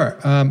 Sure.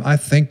 I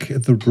think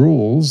the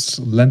rules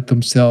lend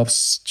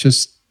themselves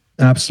just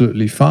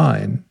absolutely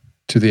fine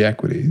to the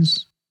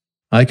equities.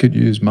 I could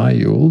use my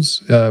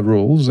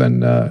rules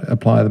and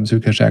apply them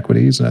to cash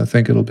equities, and I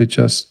think it'll be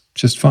just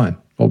fine.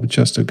 It'll be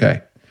just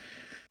okay.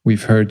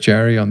 We've heard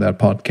Jerry on that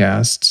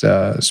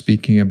podcast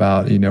speaking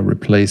about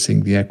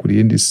replacing the equity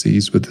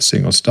indices with the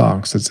single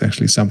stocks. That's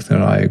actually something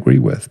that I agree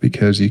with,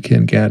 because you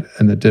can get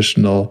an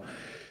additional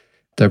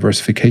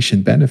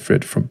diversification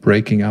benefit from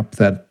breaking up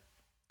that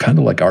kind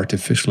of like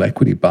artificial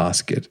equity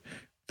basket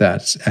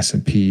that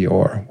S&P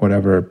or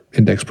whatever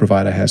index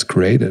provider has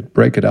created.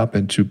 Break it up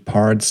into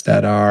parts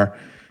that are,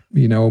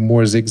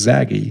 more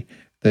zigzaggy,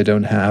 They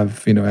don't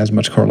have, as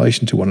much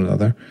correlation to one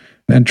another,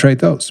 and trade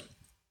those.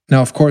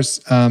 Now, of course,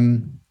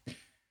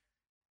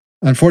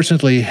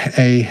 unfortunately,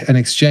 an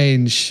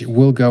exchange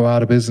will go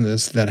out of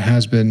business that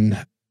has been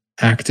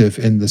active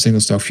in the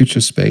single stock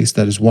future space.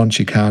 That is One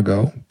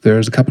Chicago.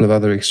 There's a couple of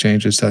other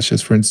exchanges, such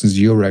as, for instance,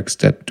 Eurex,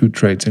 that do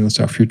trade single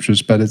stock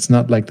futures, but it's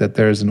not like that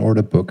there is an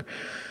order book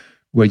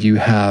where you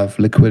have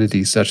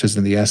liquidity, such as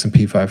in the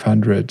S&P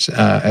 500,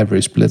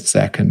 every split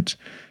second.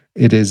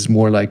 It is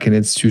more like an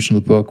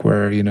institutional book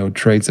where,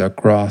 trades are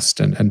crossed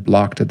and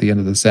blocked at the end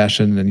of the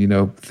session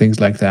and, things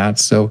like that.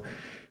 So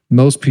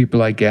most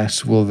people, I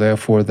guess, will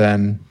therefore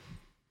then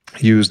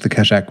use the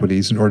cash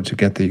equities in order to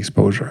get the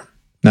exposure.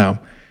 Now,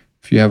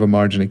 if you have a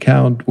margin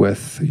account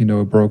with,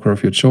 a broker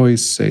of your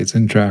choice, say it's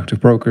Interactive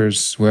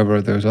Brokers,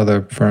 whoever, there's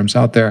other firms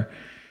out there,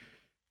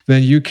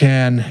 then you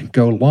can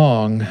go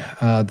long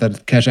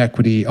that cash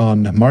equity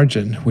on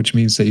margin, which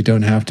means that you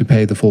don't have to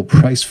pay the full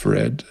price for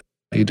it.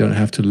 You don't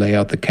have to lay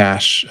out the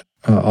cash,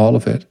 all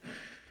of it.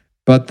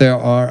 But there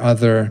are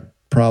other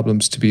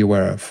problems to be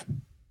aware of.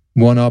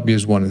 One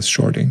obvious one is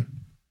shorting.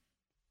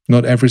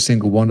 Not every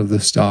single one of the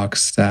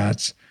stocks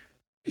that,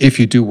 if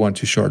you do want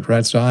to short,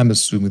 right? So I'm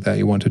assuming that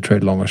you want to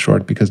trade long or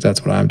short because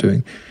that's what I'm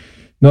doing.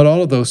 Not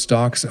all of those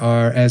stocks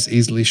are as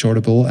easily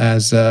shortable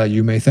as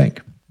you may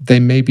think. They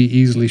may be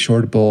easily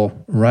shortable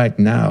right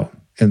now,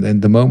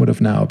 in the moment of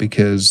now,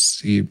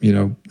 because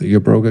your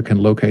broker can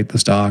locate the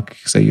stock.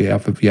 Say you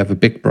have a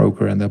big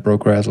broker and that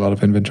broker has a lot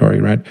of inventory,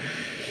 right?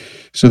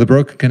 So the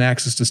broker can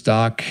access the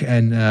stock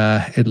and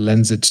it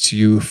lends it to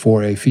you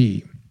for a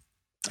fee.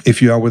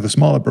 If you are with a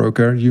smaller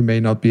broker, you may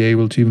not be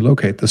able to even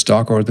locate the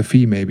stock, or the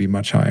fee may be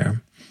much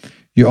higher.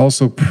 You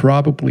also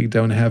probably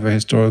don't have a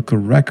historical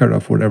record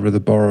of whatever the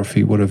borrower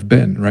fee would have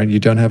been, right? You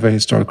don't have a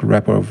historical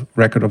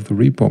record of the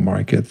repo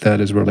market that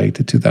is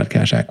related to that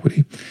cash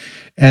equity.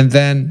 And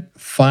then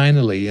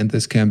finally, and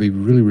this can be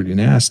really, really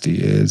nasty,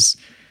 is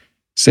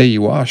say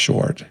you are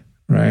short,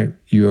 right?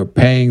 You're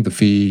paying the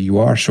fee, you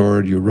are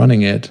short, you're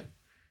running it,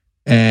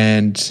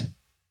 and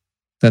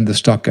then the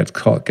stock gets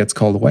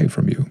called away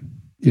from you.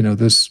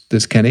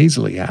 This can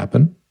easily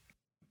happen.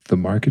 The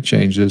market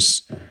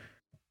changes.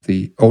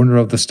 The owner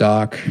of the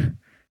stock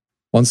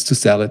wants to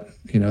sell it,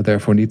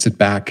 therefore needs it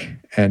back.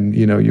 And,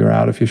 you're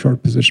out of your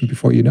short position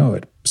before you know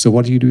it. So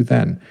what do you do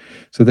then?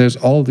 So there's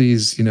all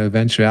these,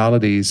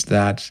 eventualities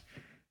that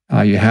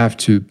you have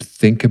to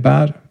think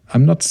about.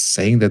 I'm not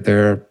saying that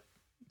they're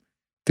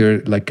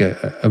like a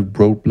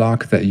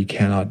roadblock that you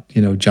cannot,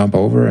 jump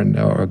over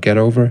or get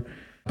over.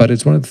 But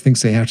it's one of the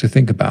things they have to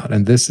think about.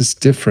 And this is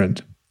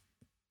different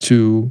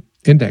to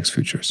index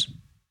futures.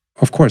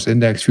 Of course,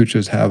 index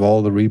futures have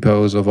all the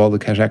repos of all the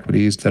cash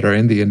equities that are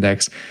in the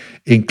index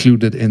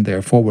included in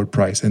their forward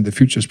price, in the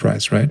futures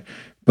price, right?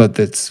 But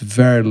it's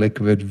very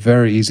liquid,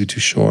 very easy to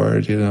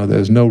short.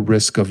 There's no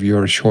risk of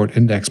your short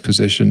index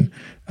position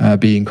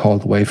being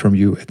called away from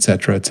you, et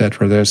cetera, et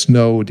cetera. There's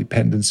no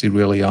dependency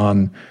really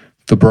on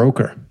the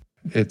broker.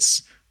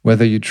 It's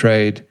whether you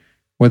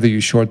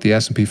short the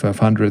S&P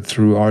 500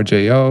 through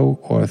RJO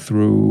or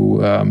through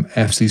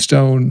FC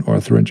Stone or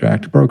through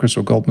Interactive Brokers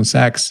or Goldman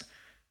Sachs,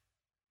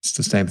 it's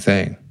the same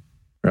thing,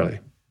 really,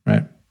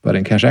 right? But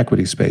in cash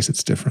equity space,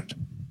 it's different.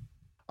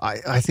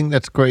 I think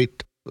that's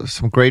great.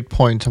 Some great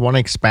points. I want to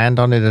expand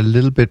on it a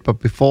little bit, but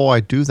before I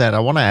do that, I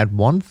want to add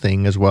one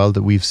thing as well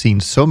that we've seen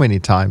so many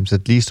times,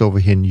 at least over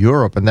here in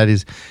Europe, and that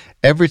is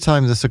every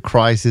time there's a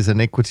crisis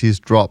and equities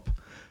drop,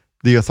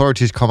 the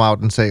authorities come out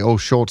and say, oh,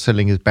 short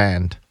selling is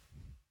banned.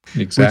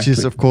 Exactly. Which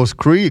is, of course,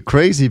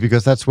 crazy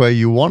because that's where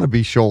you want to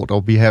be short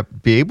or be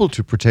able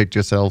to protect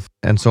yourself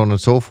and so on and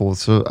so forth.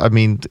 So, I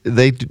mean,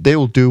 they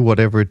will do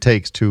whatever it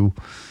takes to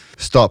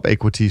stop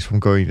equities from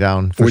going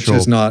down. Which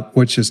is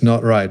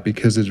not right,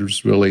 because it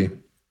is really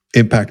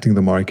impacting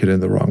the market in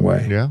the wrong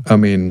way. Yeah. I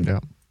mean,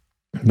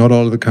 not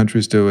all of the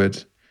countries do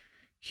it.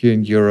 Here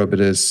in Europe, it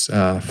is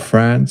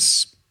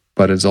France,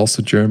 but it's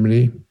also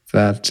Germany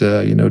that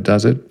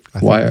does it. I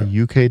think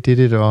the UK did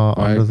it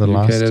under the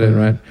last. UK did it,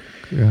 right?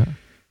 Yeah.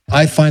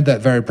 I find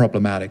that very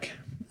problematic,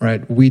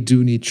 right? We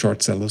do need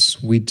short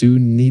sellers. We do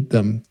need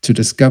them to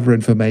discover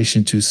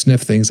information, to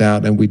sniff things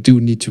out, and we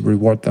do need to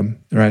reward them,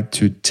 right?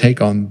 To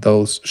take on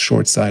those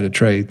short-sided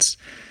trades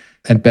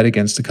and bet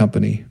against the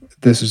company.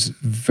 This is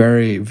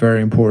very,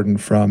 very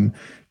important from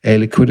a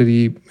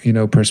liquidity,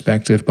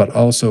 perspective, but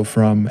also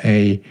from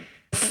a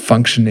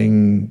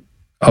functioning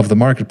of the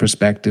market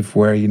perspective,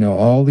 where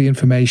all the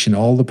information,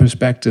 all the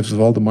perspectives of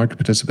all the market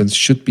participants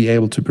should be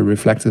able to be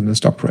reflected in the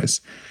stock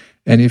price.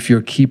 And if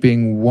you're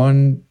keeping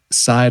one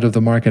side of the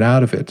market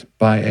out of it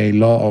by a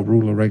law or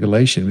rule or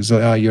regulation,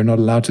 so you're not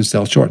allowed to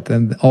sell short,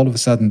 then all of a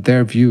sudden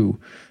their view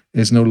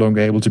is no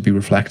longer able to be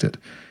reflected.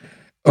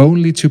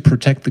 Only to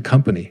protect the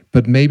company,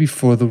 but maybe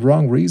for the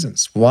wrong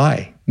reasons.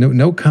 Why?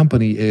 No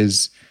company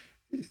is,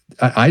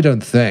 I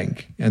don't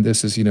think, and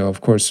this is,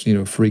 of course,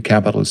 free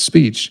capitalist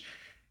speech,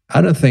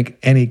 I don't think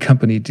any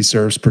company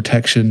deserves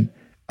protection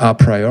a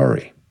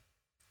priori.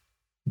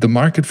 The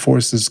market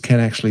forces can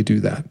actually do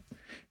that.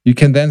 You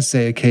can then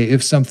say, okay,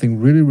 if something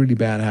really, really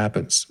bad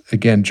happens,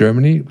 again,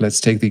 Germany, let's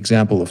take the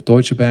example of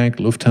Deutsche Bank,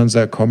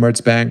 Lufthansa,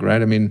 Commerzbank,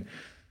 right? I mean,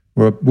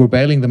 we're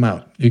bailing them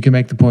out. You can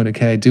make the point,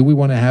 okay, do we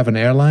want to have an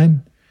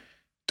airline?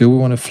 Do we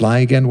want to fly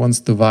again once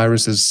the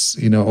virus is,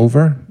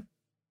 over?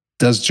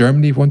 Does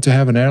Germany want to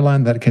have an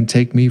airline that can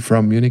take me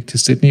from Munich to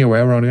Sydney or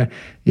wherever I want to go?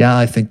 Yeah,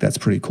 I think that's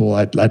pretty cool.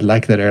 I'd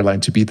like that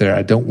airline to be there.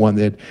 I don't want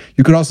it.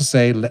 You could also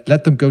say,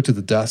 let them go to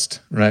the dust,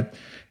 right?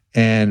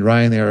 And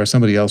Ryanair or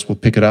somebody else will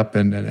pick it up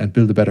and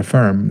build a better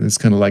firm. It's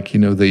kind of like,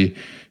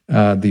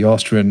 the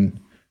Austrian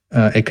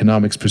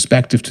economics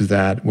perspective to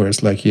that, where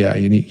it's like, yeah,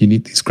 you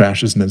need these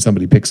crashes, and then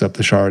somebody picks up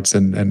the shards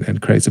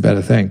and creates a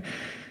better thing.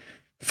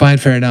 Fine,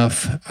 fair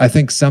enough. I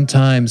think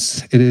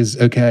sometimes it is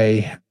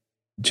okay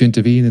to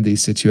intervene in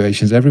these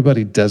situations.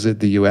 Everybody does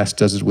it. The US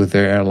does it with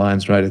their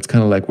airlines, right? It's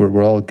kind of like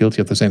we're all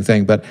guilty of the same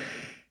thing. But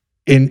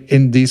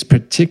in these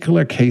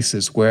particular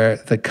cases where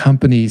the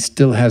company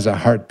still has a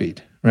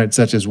heartbeat, right,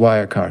 such as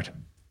Wirecard,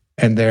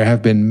 and there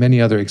have been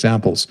many other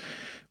examples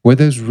where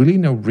there's really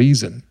no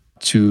reason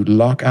to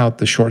lock out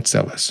the short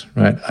sellers,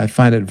 right? I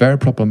find it very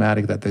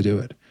problematic that they do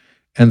it.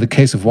 And the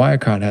case of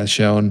Wirecard has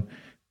shown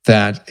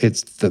that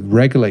it's the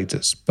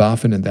regulators,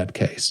 BaFin in that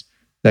case,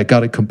 that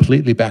got it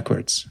completely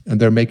backwards, and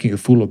they're making a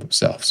fool of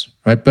themselves,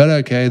 right? But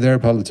okay, they're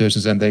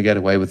politicians and they get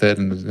away with it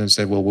and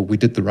say, well, we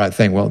did the right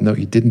thing. Well, no,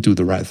 you didn't do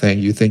the right thing.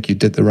 You think you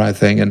did the right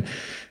thing, and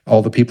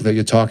all the people that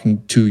you're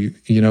talking to,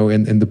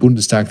 in the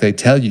Bundestag, they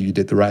tell you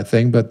did the right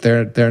thing, but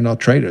they're not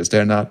traders.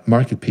 They're not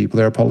market people.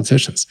 They're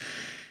politicians.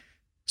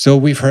 So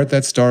we've heard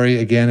that story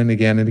again and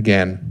again and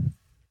again.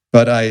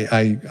 But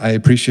I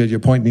appreciate your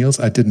point, Niels.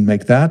 I didn't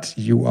make that.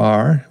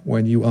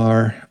 When you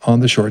are on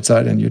the short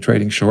side and you're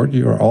trading short,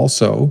 you are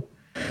also,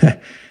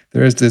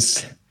 there is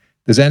this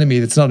enemy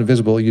that's not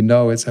invisible.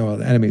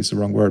 Enemy is the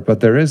wrong word, but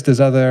there is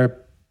this other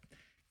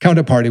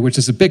counterparty, which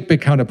is a big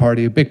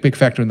counterparty, a big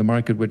factor in the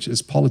market, which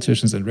is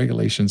politicians and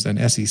regulations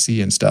and SEC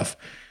and stuff.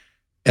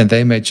 And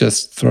they may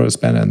just throw a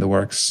spanner in the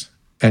works,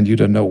 and you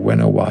don't know when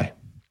or why.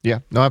 Yeah,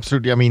 no,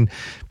 absolutely. I mean,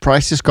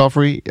 price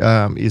discovery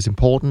is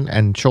important,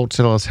 and short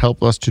sellers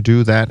help us to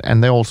do that.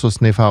 And they also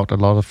sniff out a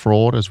lot of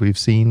fraud, as we've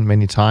seen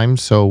many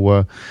times.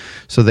 So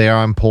they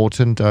are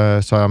important.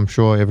 So I'm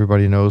sure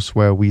everybody knows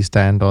where we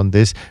stand on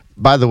this.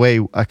 By the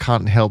way, I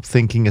can't help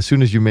thinking, as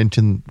soon as you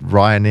mentioned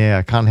Ryanair,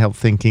 I can't help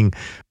thinking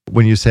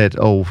when you said,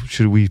 oh,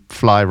 should we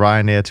fly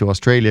Ryanair to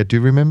Australia? Do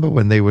you remember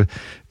when they were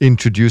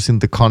introducing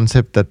the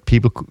concept that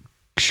people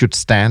should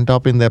stand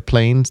up in their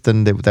planes?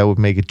 Then that would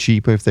make it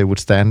cheaper if they would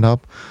stand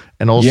up,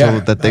 and also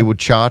that they would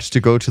charge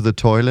to go to the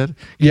toilet.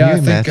 I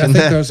think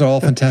those are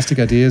all fantastic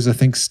ideas. I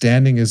think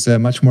standing is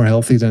much more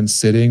healthy than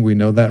sitting. We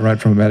know that,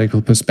 right, from a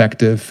medical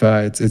perspective.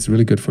 It's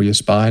really good for your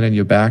spine and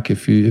your back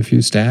if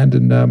you stand.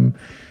 And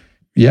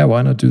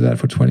why not do that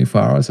for 24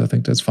 hours? I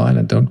think that's fine.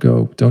 And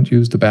don't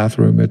use the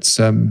bathroom. It's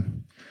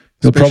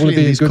you'll probably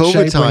be in good COVID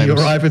shape times when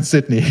you arrive in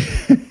Sydney.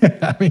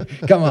 I mean,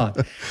 come on,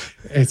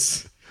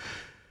 it's.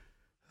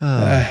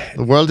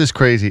 The world is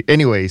crazy.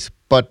 Anyways,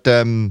 but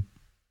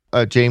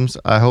James,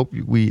 I hope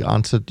we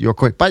answered your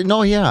question. But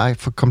no, I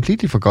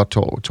completely forgot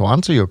to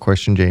answer your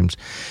question, James.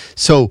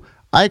 So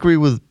I agree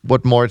with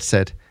what Moritz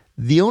said.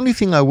 The only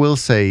thing I will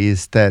say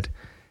is that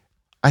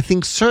I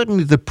think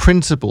certainly the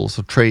principles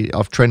of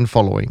trend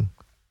following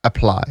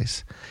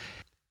applies.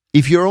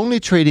 If you're only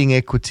trading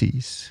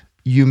equities,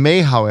 you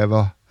may,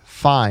 however,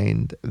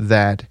 find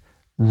that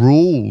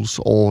rules,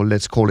 or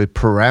let's call it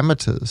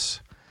parameters,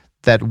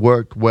 that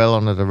worked well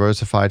on a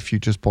diversified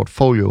futures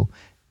portfolio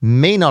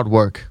may not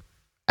work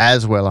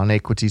as well on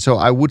equity. So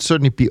I would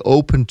certainly be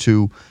open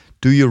to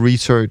do your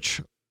research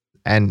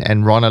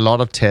and run a lot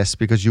of tests,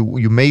 because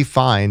you may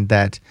find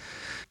that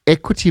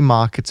equity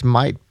markets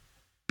might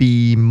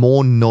be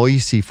more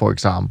noisy, for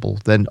example,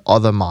 than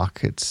other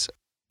markets.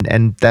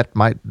 And that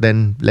might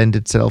then lend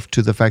itself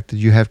to the fact that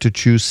you have to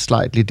choose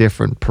slightly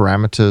different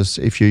parameters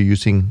if you're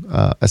using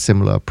a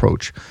similar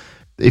approach,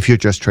 if you're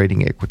just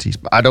trading equities.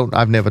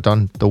 I've never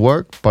done the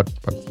work, but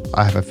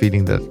I have a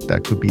feeling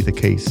that could be the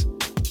case.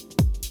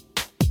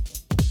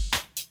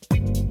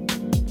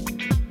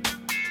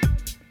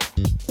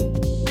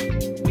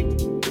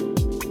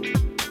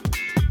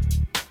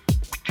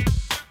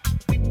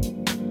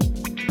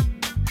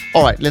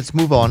 All right, let's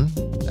move on.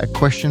 A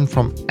question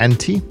from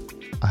Antti.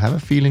 I have a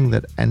feeling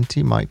that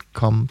Antti might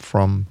come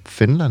from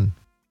Finland.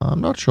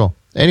 I'm not sure.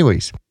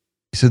 Anyways,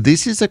 so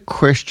this is a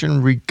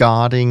question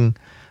regarding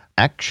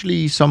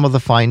actually some of the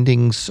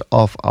findings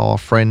of our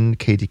friend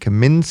Katie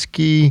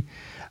Kaminsky,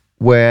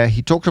 where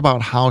he talked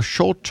about how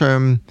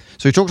short-term...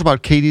 So he talked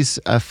about Katie's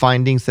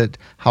findings that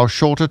how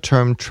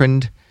shorter-term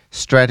trend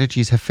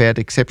strategies have fared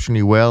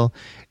exceptionally well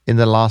in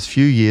the last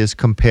few years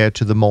compared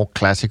to the more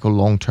classical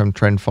long-term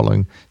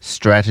trend-following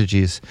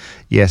strategies.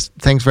 Yes,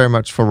 thanks very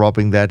much for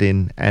rubbing that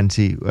in,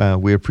 Antti.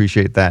 We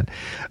appreciate that.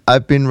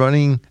 I've been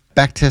running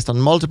backtest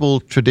on multiple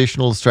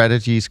traditional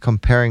strategies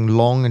comparing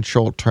long and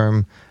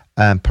short-term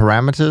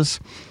parameters,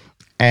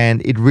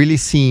 and it really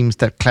seems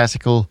that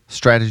classical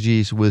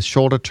strategies with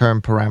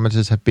shorter-term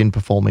parameters have been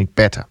performing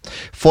better.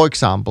 For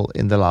example,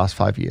 in the last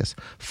 5 years.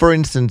 For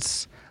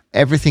instance,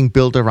 everything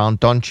built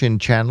around Donchian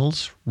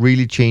channels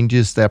really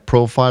changes their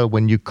profile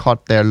when you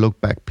cut their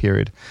look-back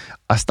period.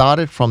 I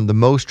started from the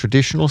most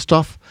traditional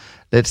stuff.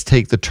 Let's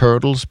take the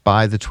turtles,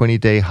 buy the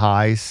 20-day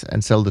highs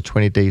and sell the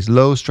 20 days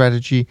low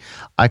strategy.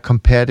 I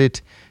compared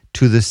it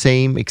to the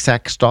same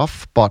exact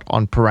stuff, but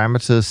on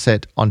parameters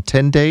set on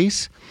 10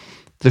 days.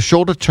 The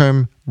shorter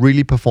term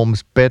really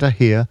performs better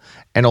here,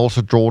 and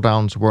also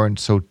drawdowns weren't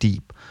so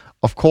deep.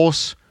 Of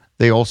course,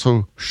 they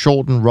also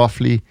shorten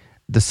roughly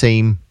the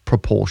same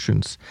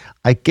proportions.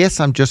 I guess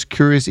I'm just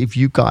curious if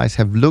you guys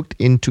have looked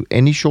into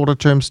any shorter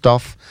term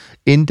stuff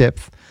in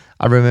depth.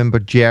 I remember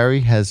Jerry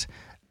has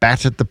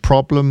battered the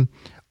problem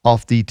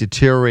of the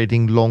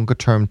deteriorating longer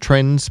term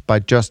trends by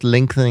just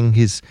lengthening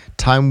his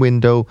time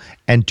window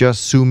and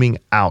just zooming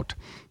out.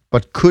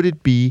 But could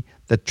it be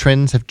that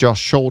trends have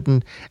just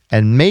shortened,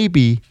 and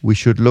maybe we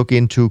should look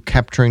into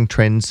capturing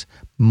trends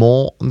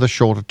more on the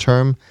shorter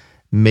term,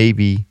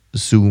 maybe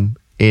zoom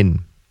in?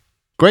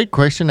 Great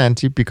question,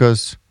 Antti,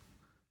 because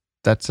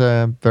that's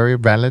a very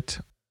valid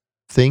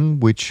thing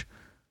which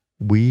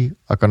we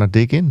are going to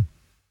dig in.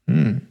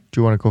 Do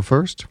you want to go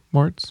first,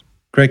 Moritz?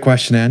 Great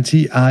question,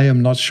 Antti. I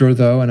am not sure,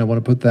 though, and I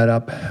want to put that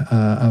up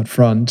out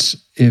front,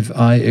 if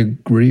I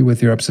agree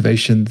with your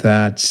observation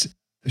that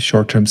the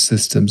short-term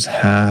systems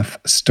have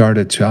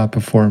started to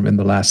outperform in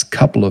the last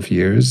couple of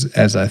years,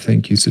 as I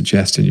think you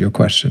suggest in your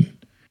question.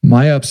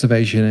 My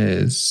observation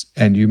is,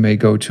 and you may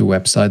go to a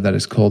website that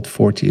is called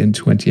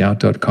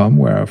 40in20out.com,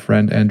 where our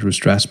friend Andrew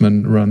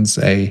Strassman runs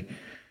a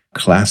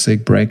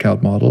classic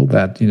breakout model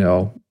that,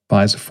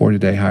 buys a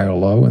 40-day high or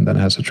low and then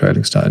has a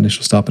trailing stop,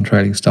 initial stop and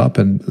trailing stop,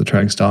 and the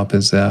trailing stop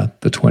is the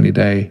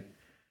 20-day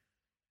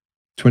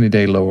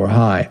low or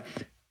high.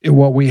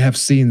 What we have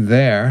seen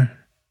there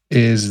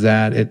is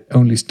that it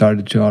only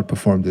started to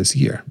outperform this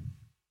year,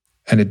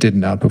 and it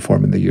didn't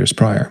outperform in the years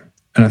prior.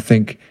 And I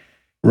think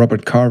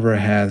Robert Carver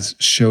has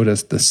showed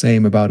us the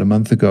same about a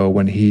month ago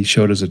when he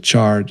showed us a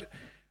chart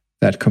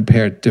that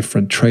compared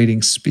different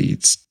trading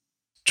speeds,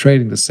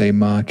 trading the same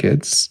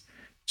markets,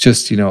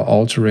 just,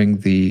 altering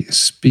the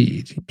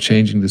speed,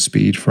 changing the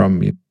speed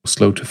from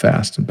slow to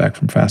fast and back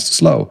from fast to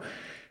slow.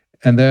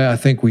 And there, I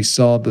think we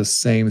saw the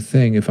same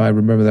thing, if I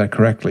remember that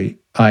correctly,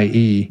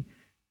 i.e.,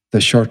 the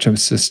short-term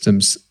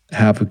systems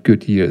have a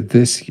good year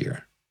this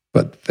year,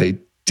 but they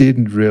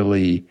didn't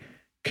really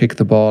kick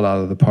the ball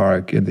out of the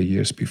park in the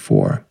years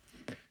before.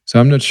 So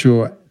I'm not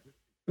sure,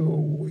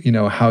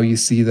 how you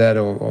see that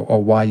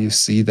or why you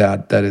see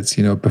that it's,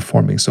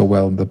 performing so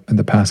well in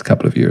the past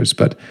couple of years.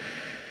 But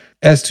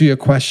as to your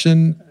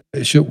question,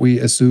 can we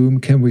assume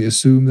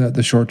that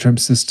the short-term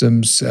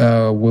systems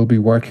will be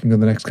working in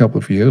the next couple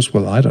of years?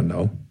 Well, I don't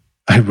know.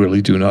 I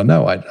really do not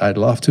know. I'd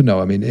love to know.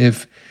 I mean,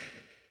 if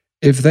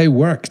they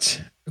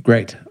worked,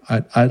 great.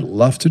 I'd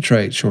love to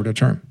trade shorter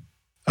term.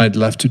 I'd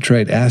love to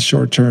trade as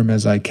short term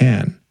as I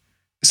can.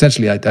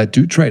 Essentially, I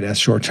do trade as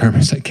short term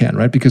as I can,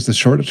 right? Because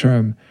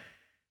the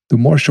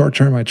more short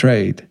term I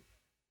trade,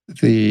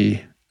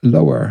 the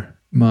lower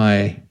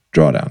my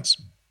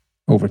drawdowns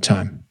over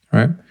time,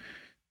 right?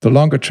 The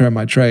longer term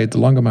I trade, the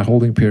longer my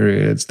holding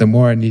periods, the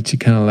more I need to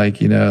kind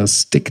of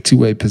stick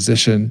to a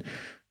position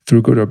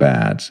through good or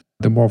bad,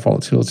 the more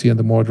volatility and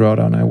the more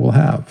drawdown I will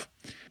have.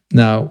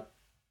 Now,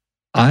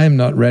 I'm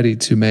not ready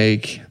to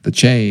make the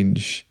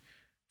change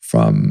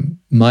from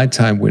my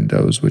time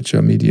windows, which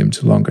are medium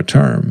to longer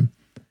term,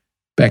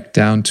 back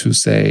down to,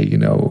 say,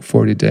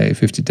 40-day,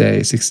 50-day,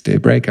 60-day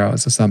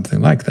breakouts or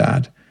something like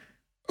that,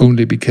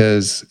 only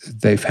because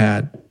they've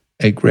had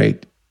a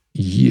great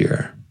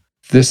year.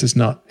 This is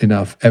not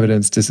enough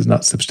evidence. This is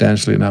not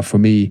substantially enough for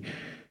me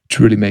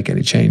to really make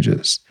any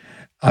changes.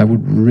 I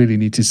would really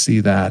need to see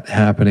that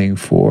happening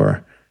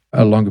for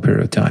a longer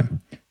period of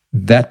time.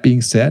 That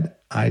being said,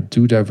 I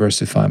do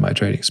diversify my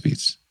trading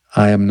speeds.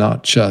 I am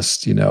not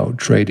just,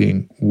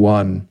 trading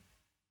one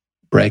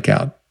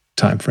breakout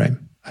time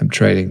frame. I'm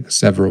trading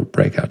several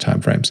breakout time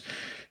frames.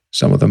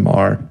 Some of them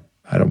are,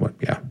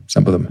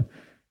 some of them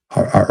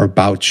are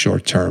about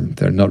short term.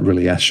 They're not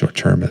really as short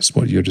term as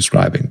what you're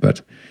describing, but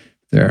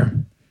they're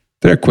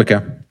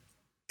quicker.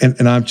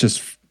 And I'm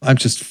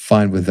just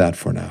fine with that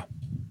for now.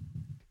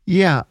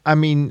 Yeah, I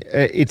mean,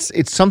 it's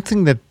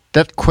something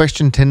that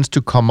question tends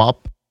to come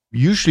up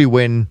usually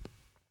when,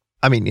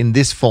 in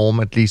this form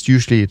at least,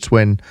 usually it's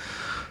when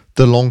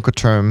the longer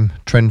term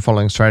trend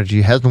following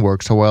strategy hasn't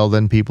worked so well.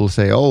 Then people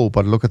say, "Oh,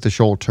 but look at the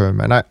short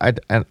term." And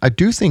I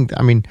do think,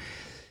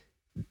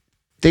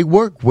 they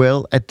work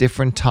well at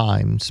different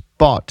times,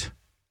 but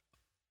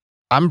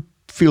I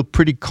feel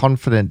pretty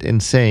confident in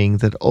saying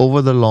that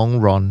over the long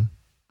run,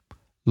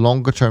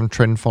 longer term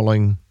trend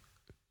following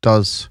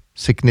does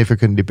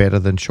significantly better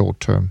than short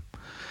term.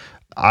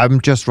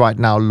 I'm just right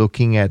now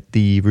looking at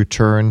the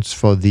returns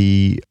for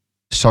the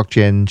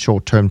SocGen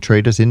short-term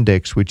traders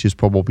index, which is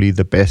probably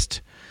the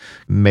best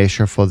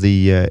measure for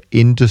the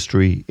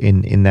industry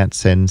in that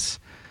sense.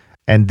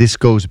 And this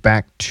goes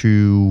back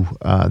to,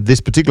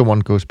 this particular one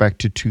goes back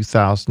to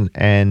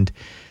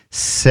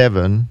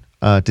 2007,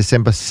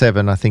 December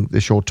 7, I think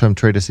the short-term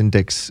traders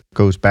index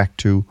goes back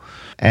to.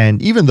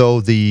 And even though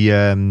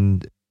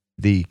the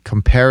the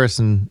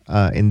comparison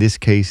in this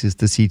case is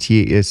the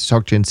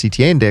SocGen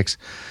CTA index.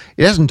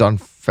 It hasn't done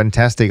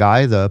fantastic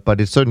either, but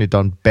it's certainly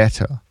done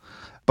better.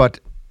 But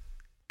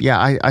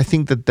yeah, I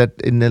think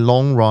that in the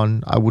long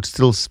run, I would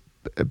still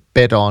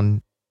bet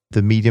on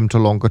the medium to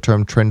longer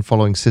term trend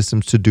following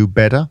systems to do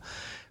better.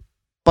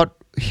 But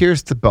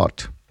here's the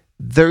but.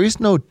 There is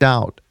no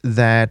doubt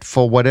that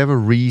for whatever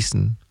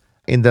reason,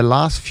 in the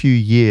last few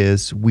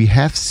years, we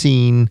have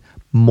seen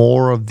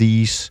more of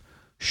these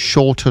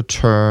shorter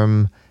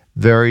term,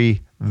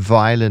 very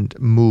violent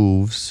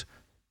moves,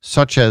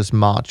 such as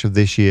March of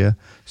this year,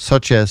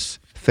 such as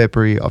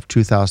February of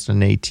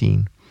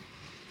 2018.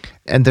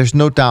 And there's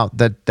no doubt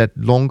that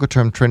longer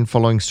term trend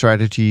following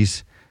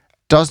strategies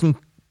doesn't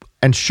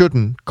and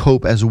shouldn't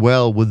cope as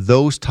well with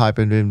those type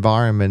of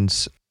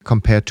environments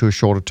compared to a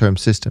shorter term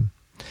system.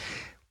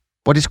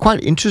 What is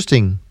quite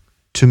interesting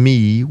to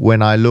me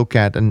when I look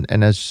at, and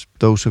as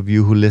those of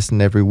you who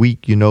listen every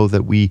week, you know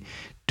that we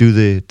do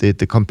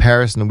the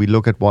comparison and we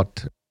look at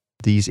what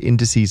these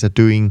indices are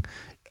doing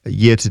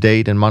year to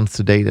date and month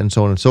to date and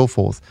so on and so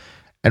forth.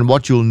 And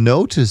what you'll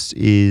notice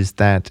is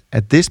that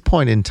at this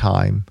point in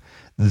time,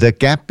 the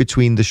gap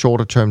between the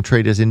shorter term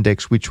traders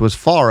index, which was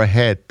far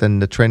ahead than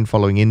the trend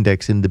following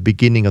index in the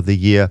beginning of the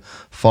year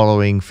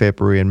following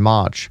February and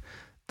March,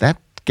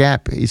 that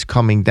gap is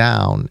coming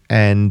down.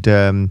 And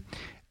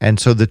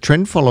so the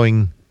trend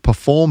following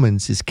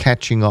performance is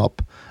catching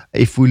up.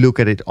 If we look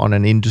at it on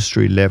an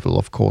industry level,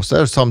 of course,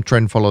 there are some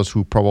trend followers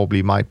who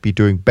probably might be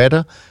doing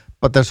better,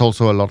 but there's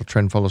also a lot of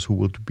trend followers who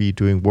will be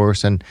doing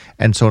worse and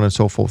so on and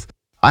so forth.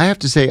 I have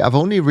to say, I've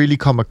only really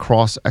come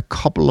across a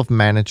couple of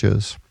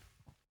managers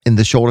in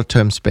the shorter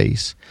term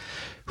space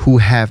who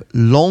have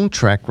long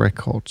track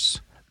records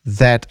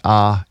that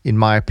are, in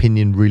my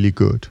opinion, really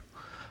good.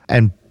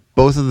 And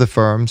both of the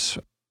firms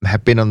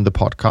have been on the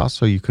podcast,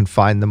 so you can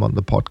find them on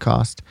the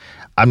podcast.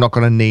 I'm not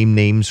going to name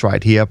names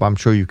right here, but I'm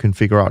sure you can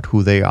figure out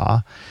who they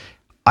are.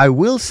 I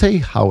will say,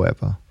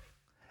 however,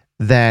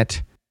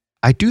 that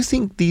I do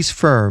think these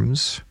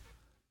firms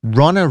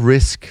run a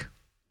risk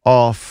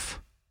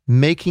of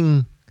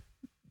making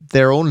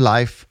their own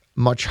life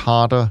much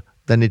harder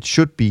than it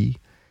should be,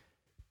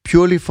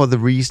 purely for the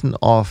reason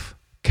of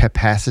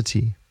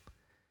capacity.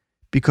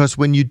 Because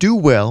when you do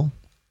well,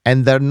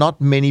 and there are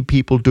not many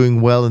people doing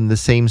well in the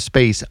same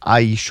space,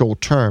 i.e. short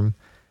term,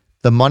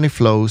 the money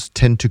flows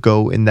tend to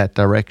go in that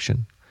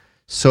direction.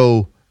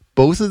 So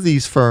both of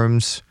these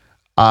firms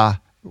are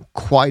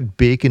quite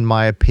big, in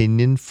my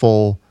opinion,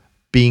 for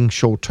being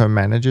short-term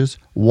managers.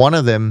 One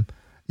of them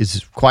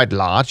is quite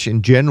large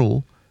in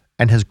general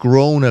and has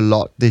grown a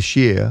lot this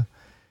year.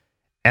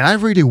 And I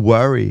really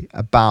worry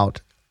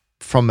about,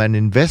 from an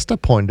investor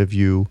point of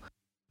view,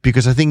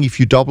 because I think if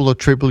you double or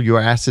triple your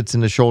assets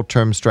in a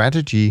short-term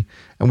strategy,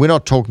 and we're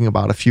not talking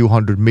about a few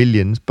hundred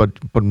millions, but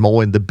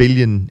more in the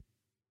billion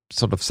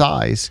sort of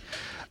size,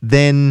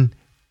 then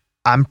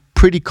I'm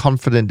pretty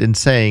confident in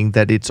saying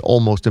that it's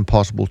almost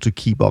impossible to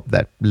keep up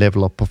that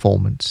level of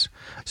performance.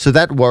 So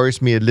that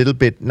worries me a little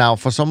bit. Now,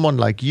 for someone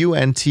like you,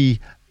 Antti,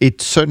 it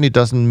certainly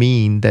doesn't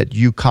mean that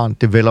you can't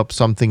develop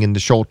something in the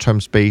short-term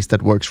space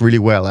that works really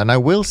well. And I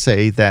will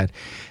say that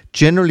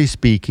generally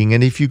speaking,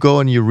 and if you go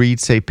and you read,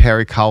 say,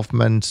 Perry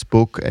Kaufman's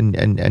book, and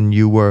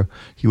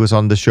he was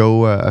on the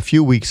show a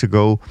few weeks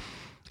ago,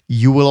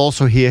 you will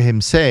also hear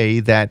him say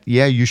that,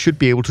 yeah, you should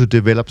be able to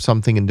develop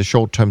something in the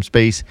short-term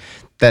space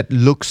that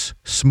looks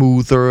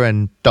smoother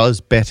and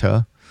does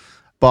better,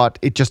 but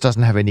it just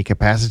doesn't have any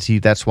capacity.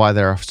 That's why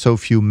there are so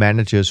few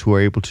managers who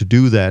are able to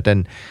do that.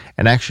 And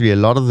actually, a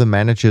lot of the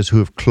managers who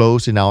have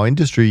closed in our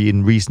industry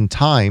in recent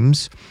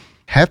times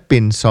have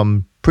been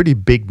some pretty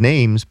big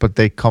names, but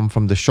they come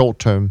from the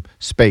short-term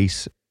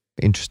space,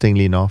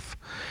 interestingly enough.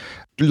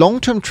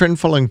 Long-term trend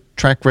following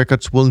track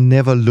records will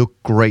never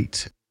look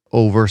great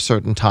over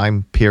certain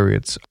time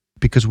periods,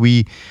 because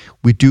we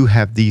do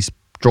have these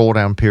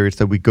drawdown periods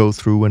that we go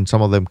through, and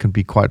some of them can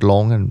be quite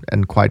long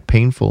and quite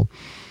painful.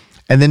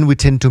 And then we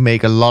tend to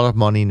make a lot of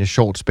money in a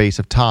short space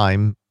of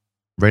time,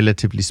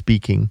 relatively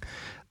speaking.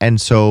 And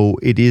so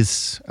it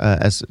is,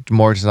 as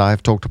Moritz and I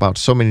have talked about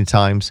so many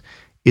times,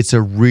 it's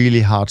a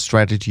really hard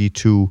strategy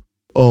to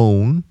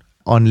own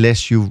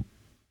unless you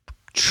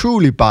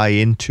truly buy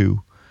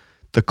into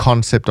the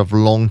concept of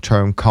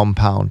long-term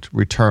compound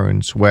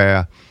returns,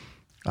 where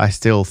I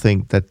still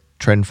think that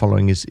trend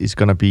following is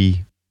going to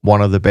be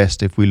one of the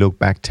best if we look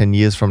back 10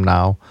 years from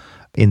now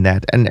in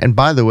that. And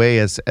by the way,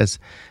 as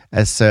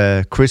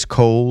Chris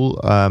Cole,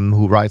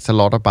 who writes a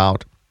lot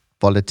about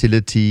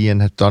volatility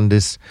and has done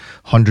this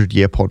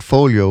 100-year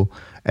portfolio,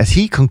 as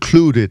he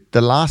concluded,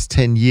 the last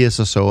 10 years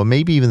or so, or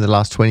maybe even the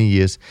last 20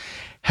 years,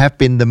 have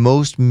been the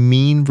most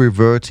mean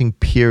reverting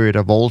period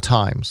of all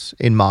times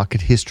in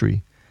market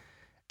history.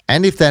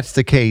 And if that's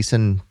the case,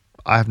 and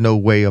I have no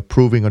way of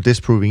proving or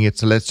disproving it,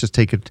 so let's just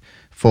take it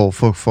for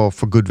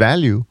good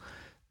value,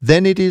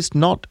 then it is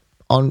not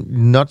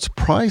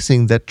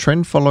surprising that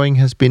trend following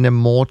has been a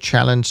more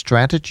challenged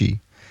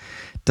strategy.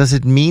 Does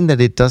it mean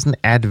that it doesn't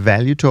add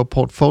value to a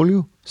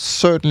portfolio?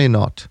 Certainly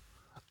not.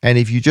 And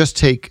if you just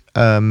take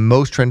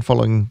most trend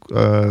following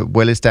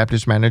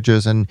well-established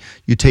managers and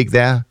you take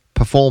their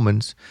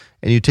performance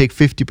and you take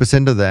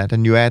 50% of that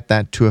and you add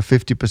that to a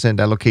 50%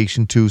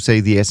 allocation to, say,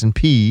 the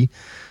S&P,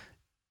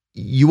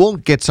 you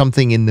won't get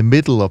something in the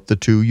middle of the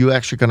two. You're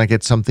actually going to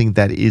get something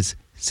that is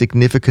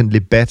significantly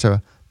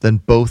better than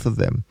both of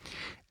them.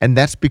 And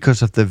that's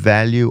because of the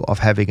value of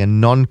having a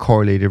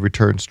non-correlated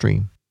return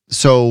stream.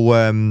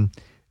 So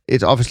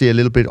it's obviously a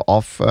little bit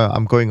off.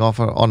 I'm going off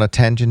on a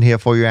tangent here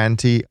for you,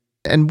 Antti.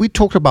 And we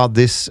talked about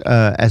this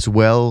as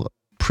well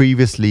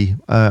previously,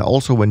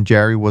 also when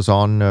Jerry was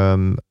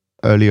on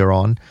earlier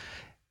on.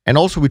 And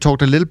also we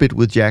talked a little bit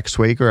with Jack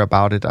Swager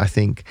about it, I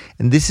think.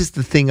 And this is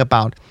the thing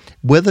about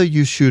whether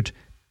you should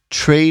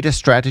trade a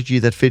strategy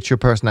that fits your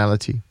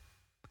personality.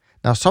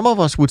 Now, some of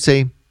us would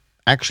say,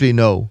 actually,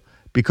 no,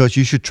 because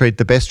you should trade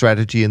the best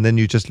strategy and then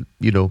you just,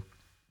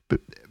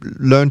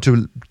 learn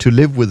to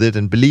live with it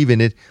and believe in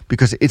it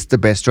because it's the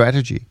best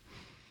strategy.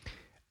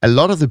 A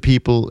lot of the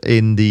people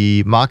in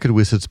the Market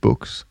Wizards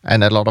books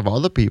and a lot of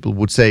other people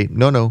would say,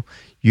 no,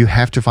 you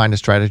have to find a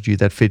strategy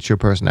that fits your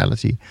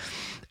personality.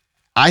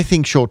 I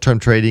think short-term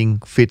trading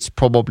fits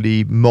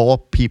probably more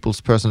people's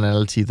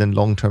personality than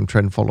long-term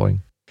trend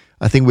following.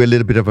 I think we're a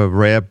little bit of a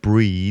rare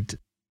breed,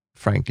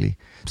 frankly.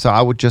 So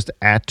I would just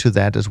add to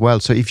that as well.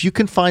 So if you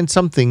can find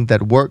something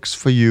that works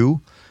for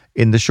you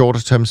in the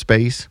shorter-term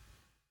space,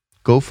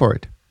 go for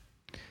it.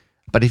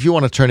 But if you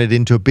want to turn it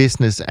into a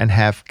business and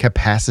have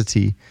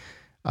capacity,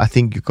 I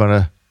think you're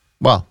going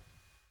to,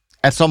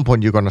 at some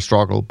point you're going to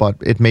struggle, but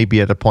it may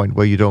be at a point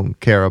where you don't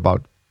care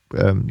about,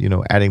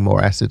 adding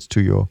more assets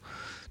to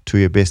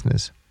your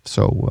business.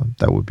 So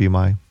that would be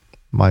my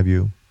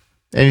view.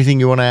 Anything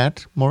you want to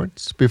add,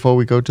 Moritz, before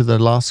we go to the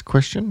last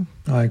question?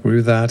 I agree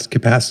with that.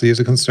 Capacity is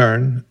a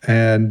concern.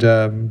 And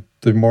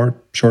the more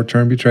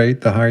short-term you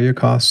trade, the higher your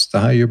costs, the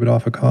higher your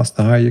bid-offer cost,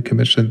 the higher your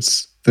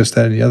commissions, this,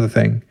 that, and the other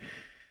thing.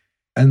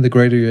 And the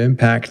greater your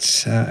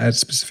impact at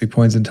specific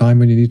points in time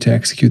when you need to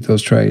execute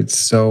those trades.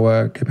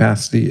 So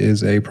capacity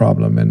is a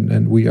problem.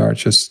 And we are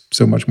just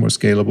so much more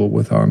scalable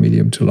with our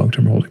medium to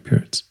long-term holding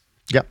periods.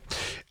 Yeah.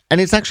 And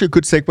it's actually a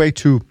good segue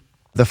to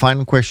the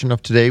final question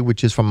of today,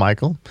 which is from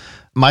Michael.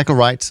 Michael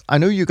writes, I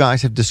know you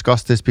guys have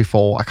discussed this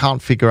before. I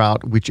can't figure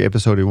out which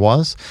episode it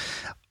was.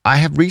 I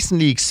have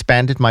recently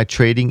expanded my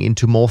trading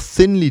into more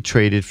thinly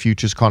traded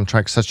futures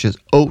contracts such as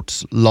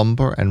oats,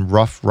 lumber, and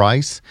rough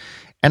rice.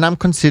 And I'm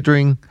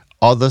considering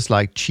others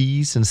like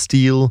cheese and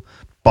steel.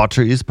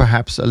 Butter is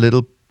perhaps a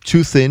little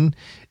too thin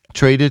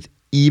traded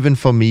even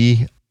for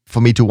me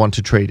to want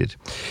to trade it.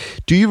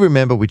 Do you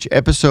remember which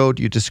episode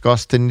you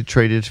discussed thinly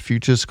traded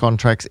futures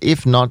contracts?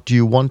 If not, do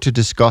you want to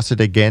discuss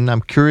it again?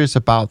 I'm curious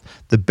about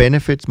the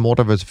benefits, more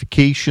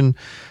diversification.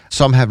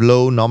 Some have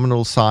low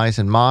nominal size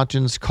and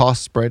margins,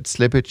 cost spread,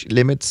 slippage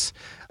limits,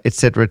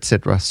 etc.,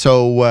 etc.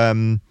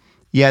 So,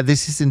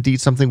 this is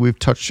indeed something we've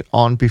touched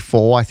on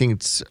before. I think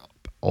it's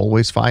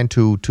always fine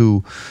to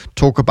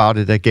talk about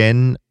it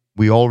again.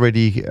 We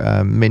already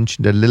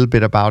mentioned a little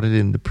bit about it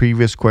in the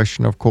previous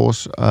question, of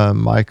course,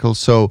 Michael.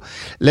 So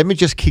let me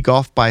just kick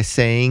off by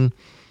saying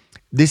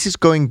this is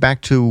going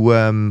back to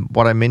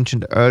what I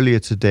mentioned earlier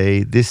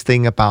today, this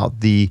thing about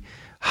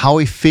how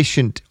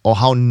efficient or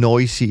how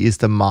noisy is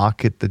the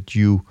market that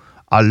you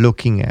are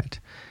looking at.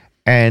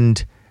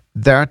 And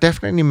there are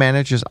definitely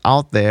managers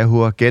out there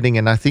who are getting,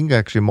 and I think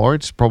actually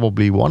Moritz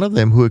probably one of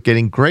them, who are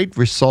getting great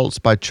results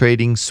by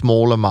trading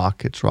smaller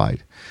markets,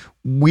 right?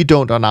 We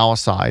don't on our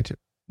side.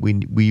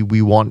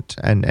 We want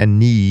and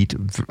need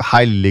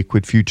highly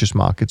liquid futures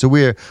markets. So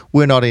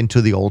we're not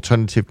into the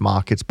alternative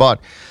markets,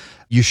 but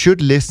you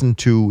should listen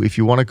to, if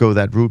you want to go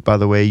that route, by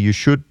the way, you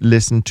should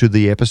listen to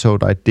the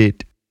episode I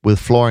did with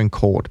Flooring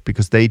Court,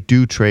 because they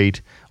do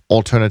trade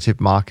alternative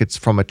markets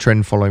from a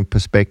trend following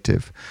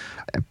perspective.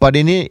 But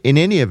in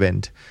any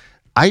event,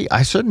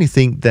 I certainly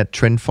think that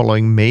trend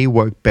following may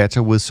work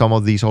better with some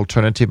of these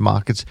alternative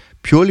markets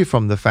purely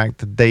from the fact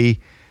that they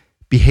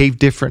behave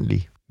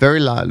differently.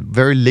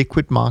 Very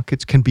liquid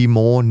markets can be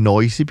more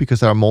noisy because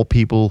there are more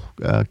people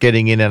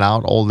getting in and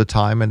out all the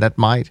time, and that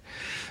might,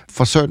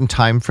 for certain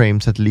time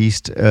frames at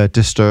least,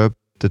 disturb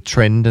the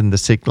trend and the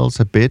signals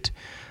a bit.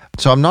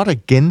 So I'm not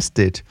against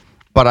it,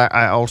 but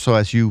I also,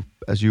 as you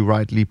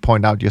rightly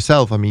point out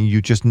yourself, I mean,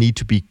 you just need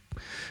to be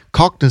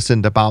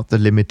cognizant about the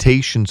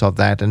limitations of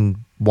that, and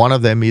one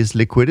of them is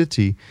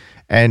liquidity.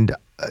 And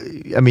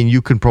I mean,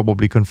 you can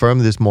probably confirm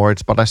this,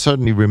 Moritz, but I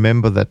certainly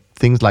remember that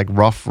things like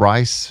rough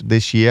rice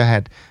this year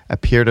had a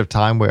period of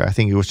time where I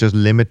think it was just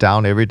limit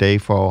down every day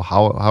for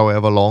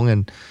however long.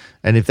 And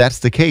if that's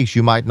the case,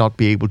 you might not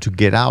be able to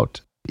get out,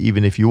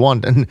 even if you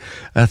want. And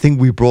I think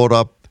we brought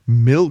up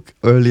milk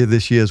earlier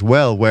this year as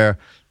well, where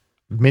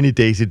many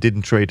days it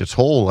didn't trade at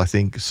all, I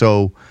think.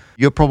 So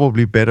you're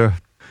probably better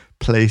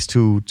placed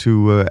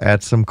to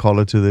add some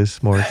color to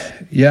this, Moritz.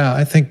 Yeah,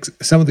 I think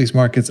some of these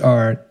markets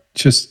are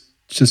just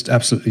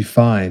absolutely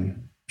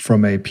fine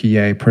from a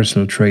PA,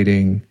 personal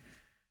trading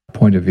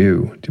point of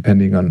view,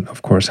 depending on,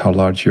 of course, how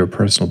large your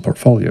personal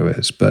portfolio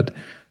is. But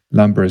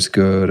lumber is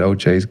good,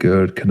 OJ is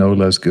good,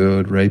 canola is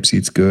good,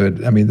 rapeseed's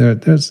good. I mean,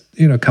 there's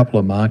a couple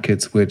of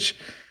markets which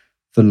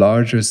the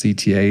larger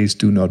CTAs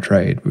do not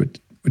trade,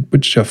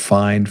 which are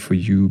fine for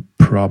you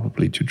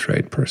probably to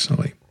trade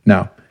personally.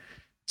 Now,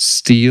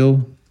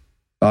 steel,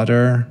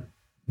 butter,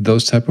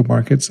 those type of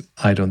markets,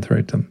 I don't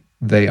trade them.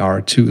 They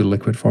are too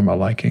illiquid for my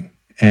liking.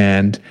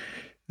 And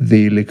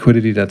the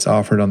liquidity that's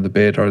offered on the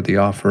bid or the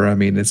offer, I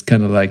mean, it's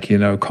kind of like,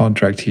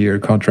 contract here,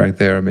 contract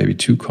there, maybe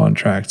 2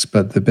 contracts,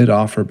 but the bid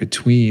offer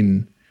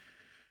between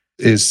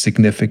is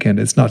significant.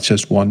 It's not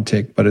just one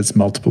tick, but it's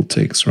multiple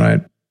ticks,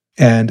 right?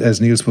 And as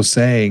Niels was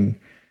saying,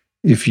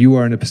 if you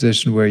are in a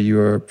position where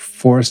you're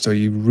forced or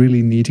you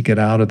really need to get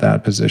out of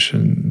that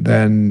position,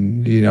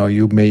 then,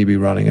 you may be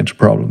running into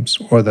problems,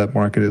 or that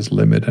market is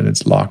limited and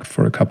it's locked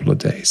for a couple of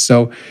days.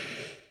 So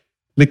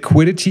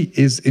liquidity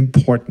is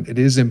important. It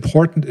is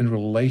important in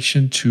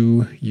relation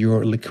to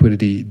your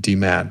liquidity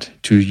demand,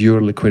 to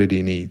your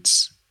liquidity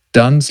needs.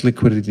 Dun's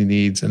liquidity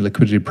needs and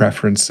liquidity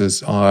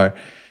preferences are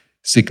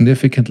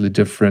significantly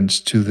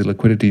different to the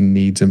liquidity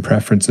needs and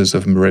preferences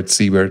of Moritz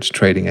Siebert's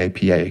trading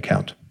APA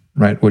account,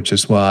 right? Which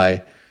is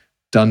why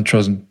Dun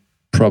doesn't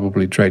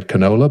probably trade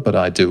canola, but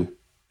I do.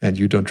 And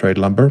you don't trade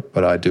lumber,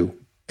 but I do.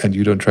 And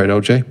you don't trade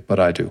OJ, but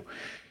I do.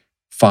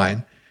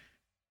 Fine.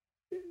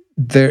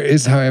 There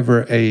is,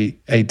 however,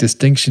 a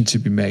distinction to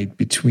be made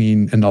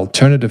between an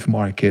alternative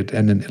market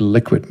and an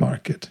illiquid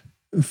market.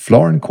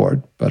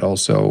 Florencourt, but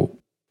also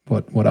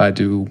what I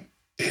do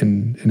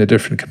in a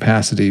different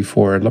capacity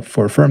for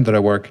a firm that I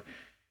work,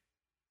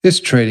 is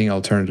trading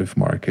alternative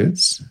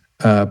markets.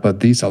 But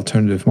these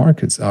alternative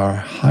markets are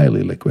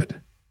highly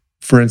liquid.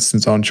 For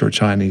instance, onshore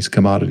Chinese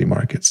commodity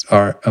markets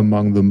are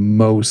among the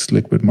most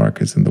liquid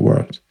markets in the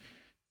world.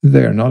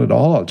 They are not at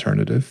all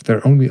alternative.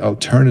 They're only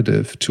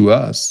alternative to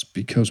us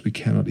because we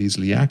cannot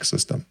easily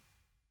access them,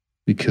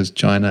 because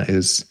China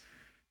is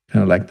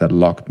kind of like that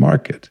locked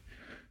market.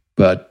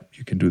 But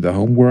you can do the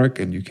homework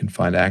and you can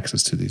find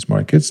access to these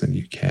markets and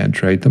you can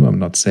trade them. I'm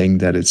not saying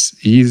that it's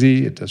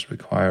easy. It does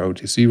require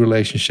OTC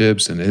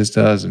relationships and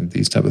ISDAs and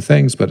these type of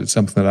things, but it's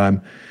something that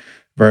I'm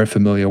very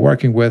familiar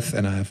working with,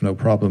 and I have no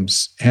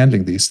problems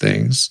handling these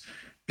things.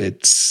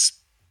 It's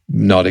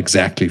not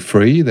exactly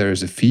free. There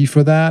is a fee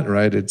for that,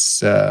 right? It's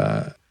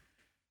done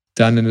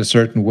in a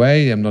certain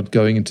way. I'm not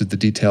going into the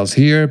details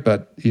here,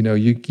 but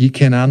you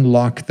can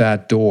unlock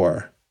that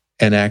door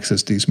and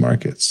access these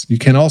markets. You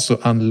can also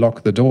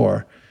unlock the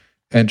door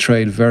and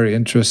trade very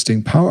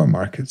interesting power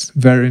markets,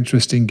 very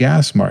interesting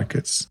gas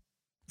markets,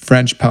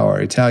 French power,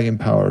 Italian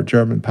power,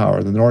 German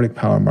power, the Nordic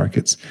power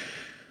markets.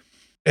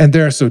 And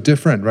they're so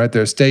different, right?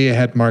 There's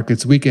day-ahead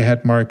markets,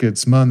 week-ahead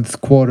markets, month,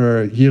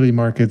 quarter, yearly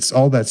markets,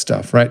 all that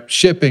stuff, right?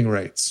 Shipping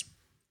rates,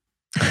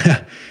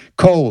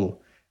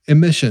 coal,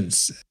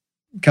 emissions,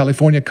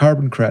 California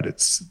carbon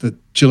credits, the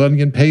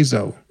Chilean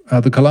peso,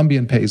 the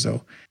Colombian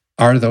peso.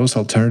 Are those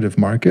alternative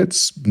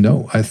markets?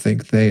 No, I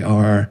think they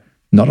are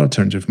not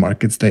alternative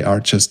markets. They are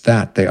just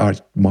that. They are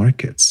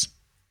markets.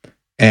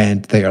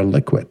 And they are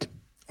liquid,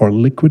 or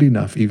liquid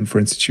enough even for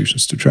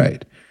institutions to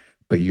trade.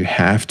 But you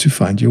have to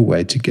find your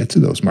way to get to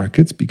those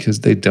markets, because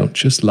they don't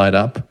just light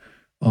up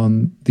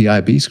on the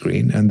IB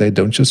screen and they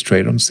don't just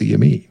trade on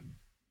CME.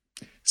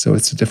 So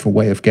it's a different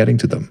way of getting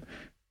to them.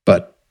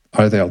 But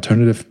are they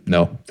alternative?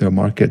 No, they're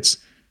markets.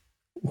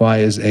 Why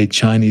is a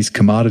Chinese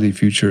commodity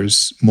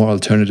futures more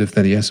alternative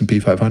than the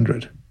S&P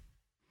 500?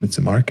 It's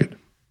a market.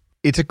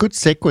 It's a good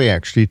segue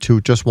actually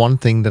to just one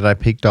thing that I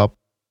picked up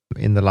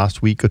in the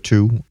last week or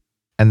two,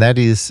 and that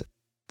is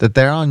that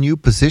there are new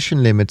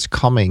position limits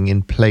coming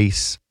in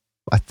place.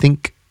 I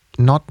think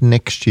not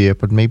next year,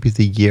 but maybe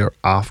the year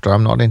after.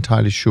 I'm not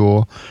entirely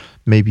sure.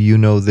 Maybe you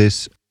know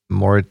this,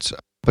 Moritz.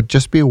 But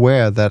just be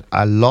aware that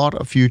a lot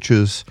of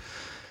futures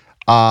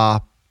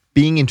are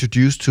being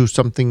introduced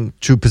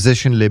to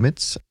position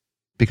limits,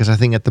 because I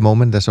think at the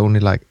moment there's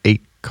only like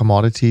 8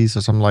 commodities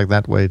or something like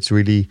that, where it's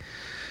really,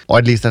 or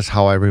at least that's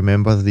how I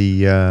remember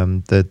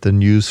the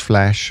news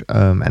flash,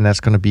 and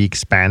that's going to be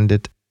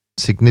expanded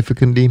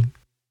significantly.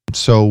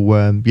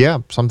 So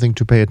something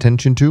to pay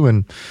attention to.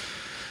 And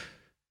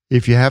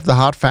if you have the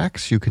hard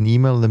facts, you can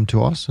email them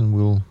to us and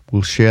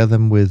we'll share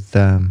them with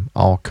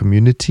our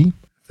community.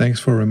 Thanks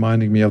for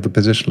reminding me of the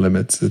position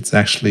limits. It's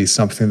actually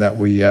something that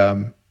we,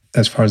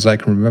 as far as I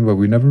can remember,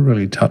 we never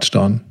really touched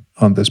on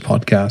this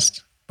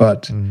podcast.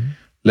 But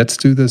let's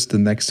do this the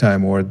next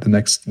time or the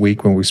next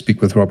week when we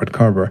speak with Robert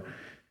Carver.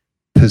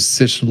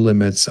 Position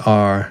limits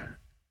are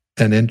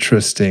an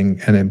interesting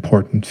and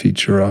important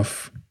feature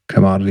of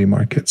commodity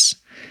markets,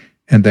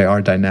 and they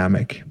are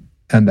dynamic.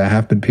 And there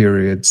have been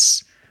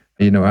periods,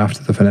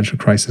 after the financial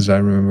crisis, I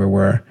remember,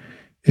 where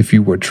if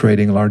you were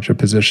trading larger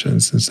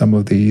positions in some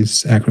of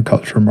these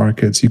agricultural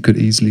markets, you could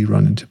easily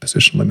run into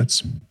position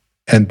limits.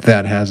 And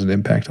that has an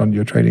impact on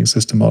your trading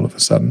system all of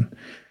a sudden.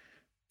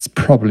 It's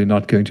probably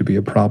not going to be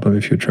a problem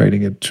if you're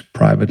trading it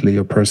privately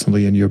or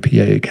personally in your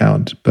PA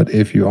account. But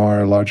if you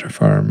are a larger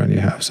firm and you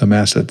have some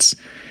assets,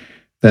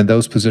 then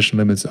those position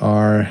limits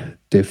are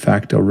de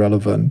facto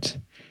relevant.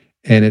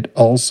 And it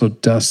also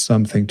does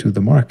something to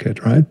the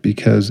market, right?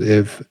 Because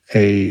if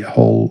a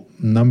whole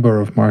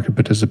number of market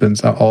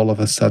participants are all of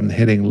a sudden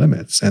hitting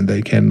limits and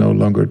they can no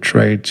longer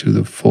trade to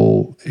the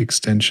full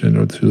extension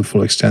or to the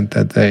full extent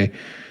that they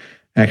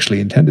actually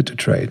intended to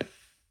trade,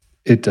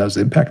 it does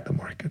impact the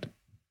market.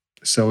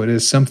 So it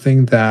is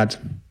something that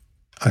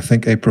I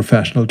think a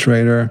professional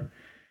trader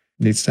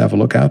needs to have a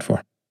look out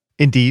for.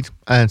 Indeed.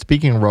 And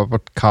speaking of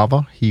Robert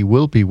Carver, he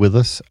will be with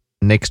us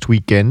next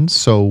weekend.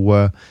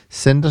 So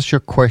send us your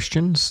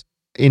questions,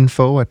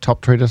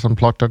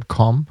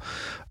 info@toptradersunplugged.com.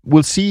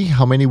 We'll see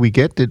how many we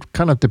get. It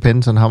kind of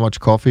depends on how much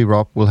coffee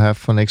Rob will have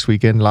for next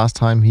weekend. Last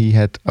time he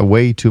had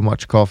way too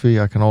much coffee.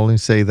 I can only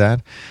say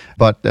that.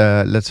 But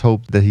let's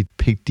hope that he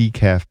picked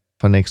decaf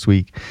for next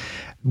week.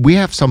 We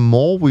have some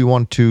more we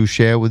want to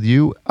share with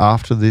you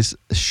after this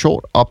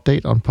short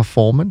update on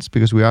performance,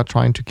 because we are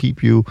trying to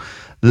keep you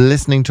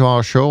listening to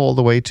our show all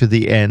the way to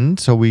the end.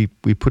 So we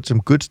put some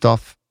good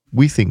stuff.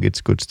 We think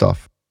it's good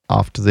stuff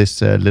after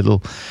this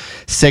little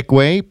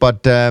segue.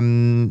 But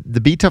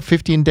the BTOP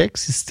 50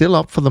 index is still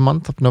up for the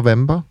month of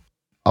November,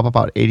 up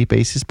about 80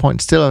 basis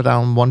points, still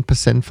down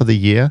 1% for the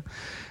year.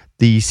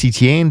 The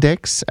CTA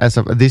index, as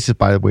of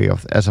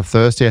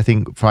Thursday, I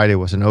think Friday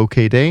was an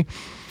okay day.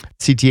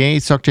 CTA,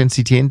 SocGen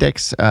CTA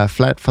index,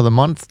 flat for the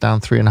month,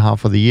 down 3.5%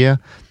 for the year.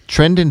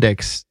 Trend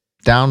index,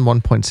 down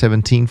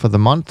 1.17 for the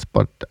month,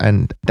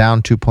 and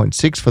down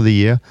 2.6 for the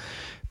year.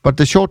 But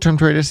the short-term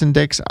traders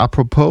index,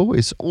 apropos,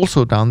 is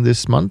also down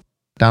this month,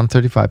 down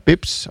 35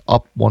 bips,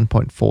 up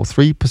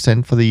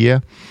 1.43% for the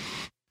year.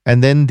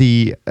 And then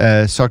the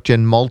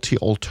SocGen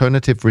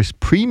multi-alternative risk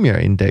premier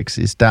index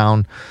is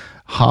down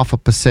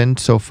 0.5%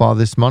 so far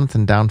this month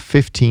and down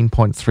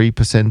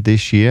 15.3%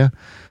 this year.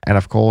 And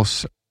of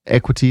course,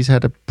 equities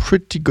had a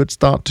pretty good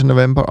start to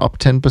November, up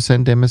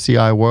 10%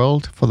 MSCI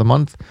World for the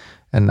month,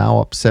 and now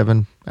up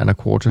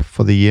 7.25%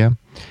 for the year,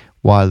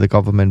 while the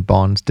government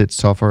bonds did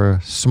suffer a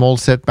small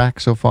setback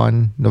so far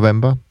in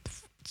November,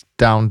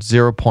 down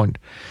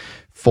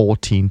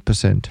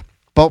 0.14%.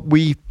 But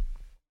we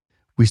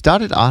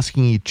started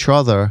asking each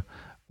other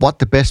what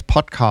the best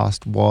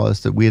podcast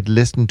was that we had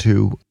listened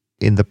to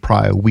in the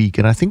prior week,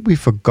 and I think we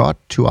forgot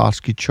to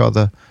ask each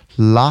other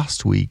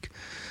last week.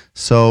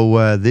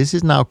 So this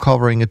is now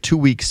covering a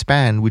 2-week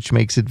span, which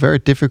makes it very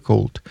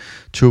difficult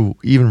to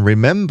even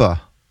remember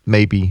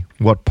maybe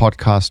what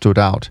podcast stood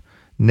out.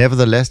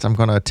 Nevertheless, I'm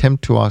going to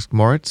attempt to ask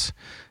Moritz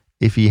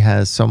if he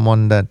has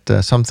something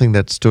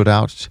that stood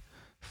out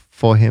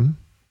for him.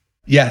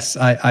 Yes,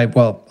 I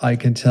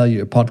can tell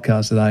you a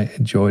podcast that I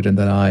enjoyed and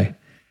that I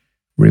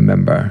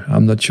remember.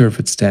 I'm not sure if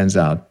it stands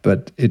out,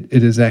 but it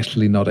is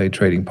actually not a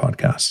trading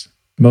podcast.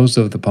 Most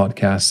of the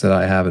podcasts that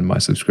I have in my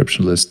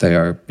subscription list, they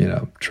are,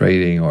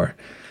 trading or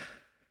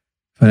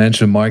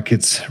financial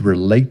markets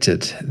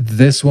related.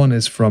 This one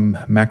is from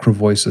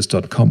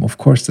macrovoices.com. Of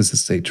course, this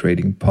is a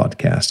trading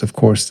podcast. Of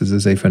course, this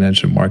is a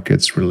financial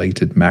markets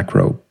related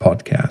macro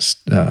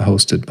podcast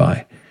hosted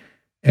by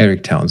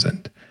Eric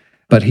Townsend.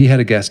 But he had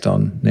a guest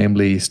on,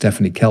 namely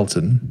Stephanie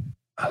Kelton,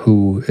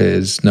 who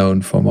is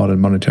known for modern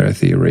monetary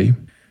theory.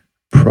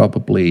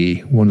 Probably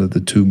one of the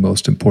two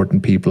most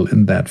important people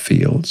in that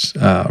field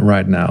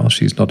right now.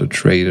 She's not a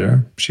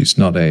trader. She's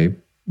not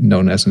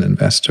known as an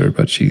investor,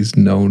 but she's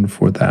known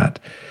for that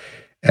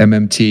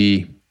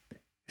MMT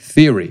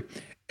theory.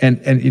 And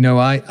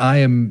I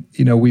am,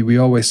 we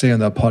always say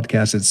on that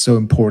podcast, it's so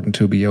important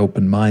to be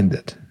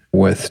open-minded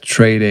with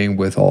trading,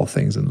 with all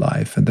things in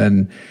life. And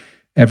then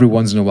every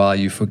once in a while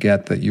you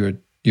forget that you're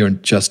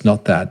just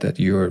not that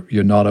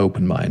you're not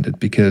open-minded,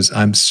 because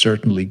I'm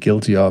certainly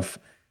guilty of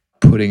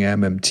putting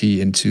MMT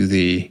into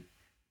the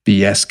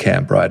BS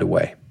camp right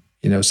away.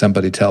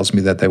 Somebody tells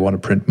me that they want to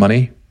print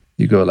money.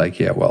 You go like,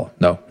 yeah, well,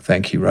 no,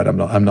 thank you, right?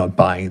 I'm not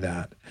buying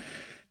that.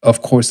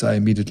 Of course, I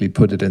immediately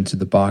put it into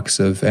the box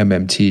of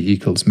MMT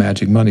equals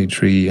magic money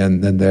tree,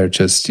 and then they're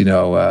just,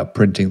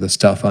 printing the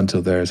stuff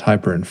until there's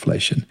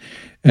hyperinflation.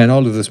 And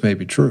all of this may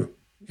be true.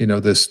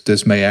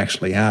 This may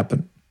actually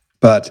happen.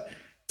 But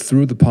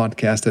through the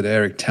podcast that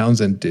Eric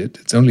Townsend did,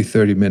 it's only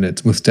 30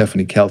 minutes with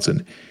Stephanie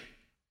Kelton.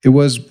 It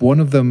was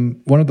one of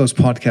those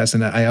podcasts,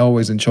 and I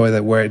always enjoy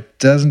that, where it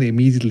doesn't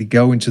immediately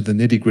go into the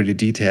nitty-gritty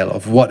detail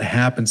of what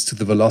happens to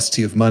the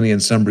velocity of money and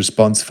some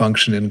response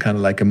function in kind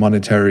of like a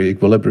monetary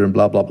equilibrium,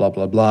 blah, blah, blah,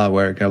 blah, blah,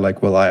 where kind of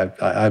like, well,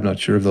 I'm not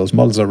sure if those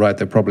models are right.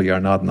 They probably are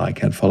not, and I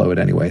can't follow it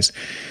anyways.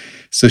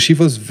 So she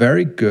was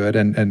very good,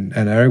 and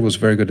Eric was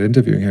very good at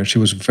interviewing her. She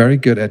was very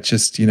good at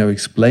just,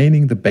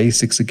 explaining the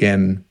basics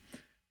again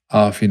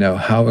of,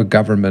 how a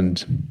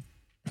government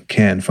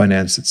can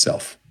finance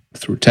itself.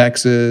 Through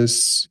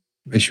taxes,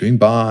 issuing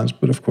bonds,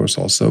 but of course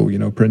also,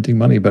 printing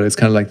money. But it's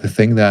kind of like the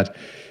thing that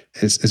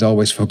is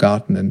always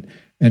forgotten.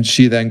 And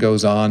she then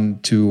goes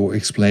on to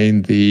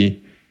explain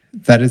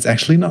that it's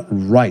actually not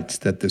right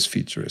that this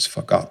feature is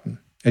forgotten.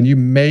 And you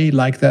may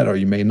like that, or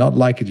you may not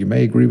like it. You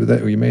may agree with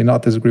it, or you may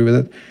not disagree with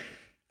it.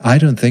 I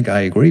don't think I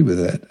agree with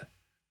it.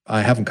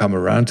 I haven't come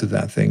around to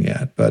that thing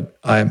yet, but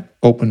I'm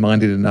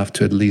open-minded enough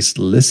to at least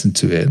listen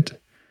to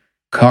it,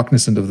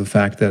 cognizant of the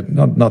fact that,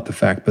 not the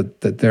fact,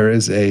 but that there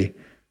is a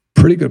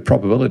pretty good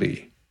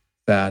probability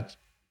that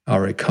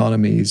our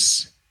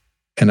economies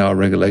and our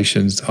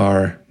regulations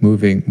are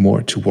moving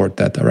more toward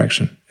that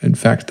direction. In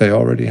fact, they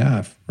already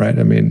have, right?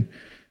 I mean,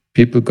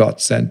 people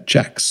got sent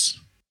checks.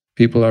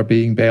 People are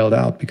being bailed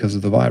out because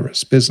of the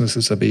virus.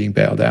 Businesses are being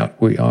bailed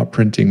out. We are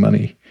printing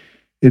money.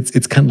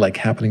 It's kind of like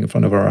happening in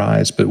front of our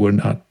eyes, but we're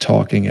not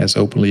talking as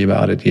openly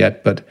about it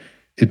yet. But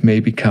it may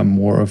become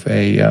more of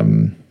a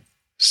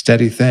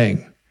steady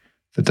thing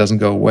that doesn't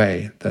go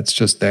away, that's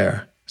just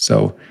there.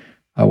 So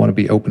I want to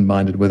be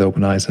open-minded with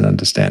open eyes and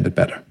understand it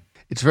better.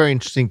 It's very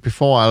interesting.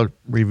 Before I'll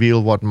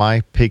reveal what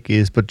my pick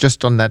is, but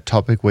just on that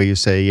topic where you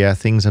say,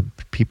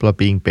 people are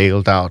being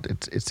bailed out,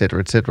 et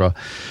cetera.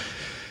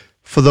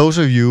 For those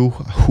of you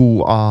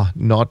who are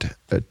not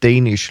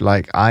Danish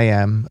like I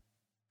am,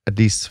 at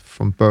least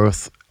from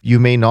birth, you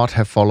may not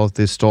have followed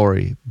this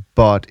story,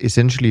 but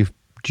essentially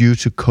due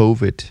to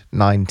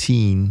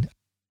COVID-19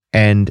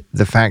 and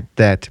the fact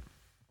that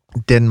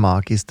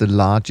Denmark is the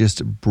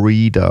largest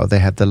breeder, they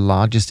have the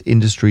largest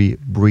industry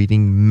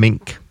breeding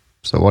mink.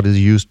 So what is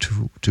used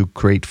to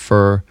create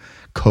fur,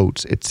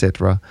 coats,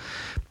 etc.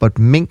 But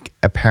mink,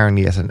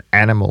 apparently as an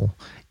animal,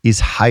 is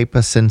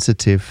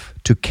hypersensitive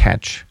to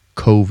catch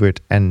COVID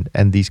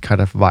and these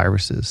kind of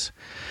viruses.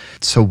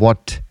 So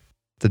what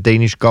the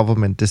Danish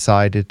government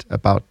decided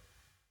about,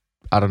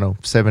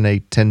 7,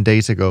 8, 10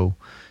 days ago,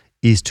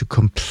 is to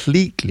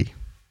completely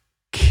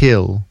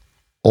kill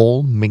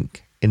all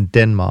mink in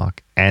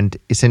Denmark and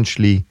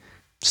essentially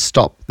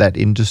stop that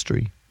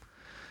industry.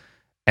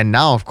 And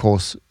now, of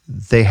course,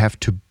 they have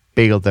to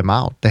bail them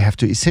out. They have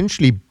to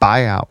essentially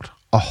buy out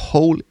a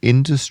whole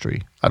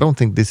industry. I don't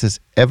think this has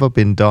ever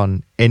been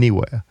done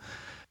anywhere.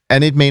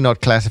 And it may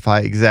not classify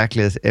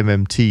exactly as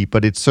MMT,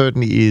 but it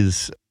certainly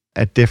is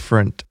a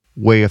different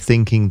way of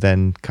thinking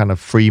than kind of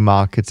free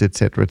markets,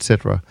 etc.,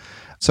 etc.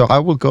 So I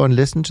will go and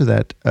listen to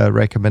that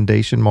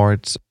recommendation,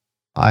 Moritz.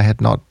 I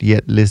had not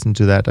yet listened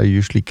to that. I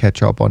usually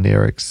catch up on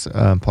Eric's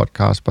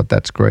podcast, but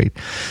that's great.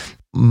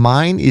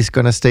 Mine is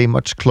going to stay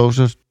much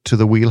closer to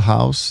the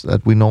wheelhouse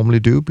that we normally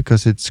do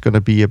because it's going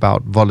to be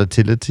about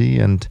volatility.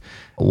 And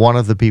one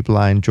of the people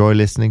I enjoy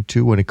listening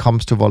to when it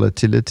comes to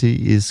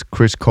volatility is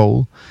Chris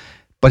Cole.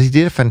 But he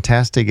did a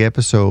fantastic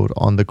episode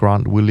on the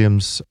Grant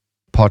Williams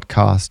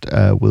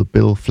podcast with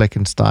Bill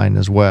Fleckenstein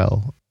as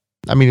well.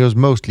 I mean, it was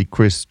mostly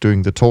Chris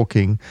doing the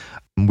talking,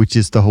 which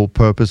is the whole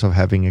purpose of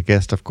having a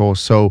guest, of course.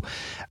 So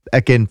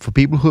again, for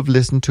people who have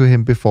listened to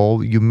him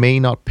before, you may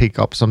not pick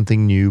up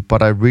something new,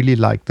 but I really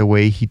like the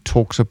way he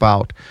talks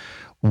about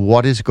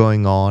what is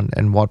going on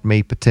and what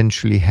may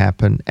potentially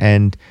happen.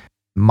 And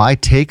my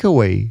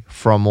takeaway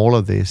from all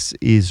of this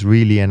is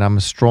really, and I'm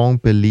a strong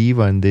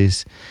believer in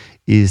this,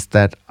 is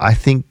that I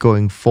think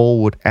going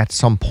forward at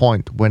some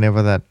point,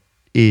 whenever that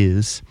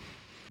is,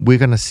 we're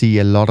going to see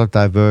a lot of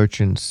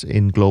divergence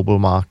in global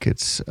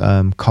markets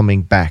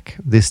coming back.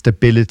 This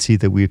stability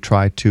that we've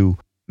tried to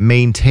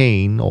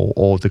maintain,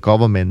 or the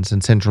governments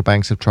and central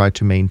banks have tried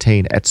to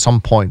maintain, at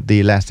some point the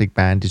elastic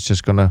band is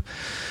just going to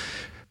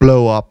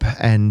blow up,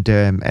 and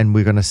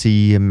we're going to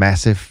see a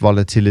massive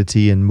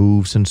volatility and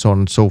moves and so on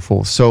and so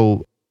forth.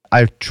 So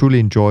I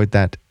truly enjoyed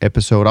that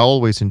episode. I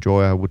always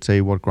enjoy, I would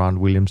say, what Grant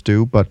Williams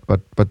do, but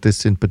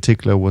this in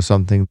particular was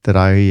something that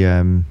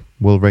I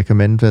will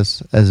recommend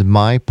as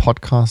my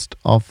podcast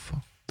of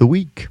the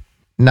week.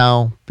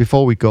 Now,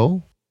 before we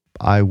go,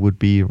 I would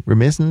be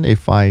remiss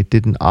if I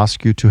didn't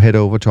ask you to head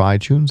over to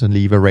iTunes and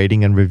leave a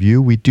rating and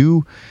review.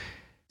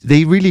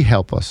 They really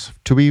help us.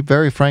 To be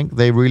very frank,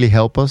 they really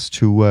help us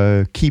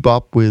to keep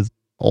up with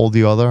all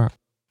the other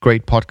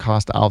great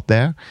podcasts out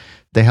there.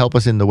 They help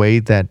us in the way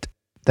that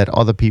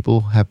other people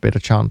have better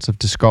chance of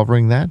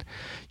discovering that.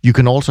 You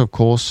can also, of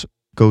course,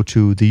 go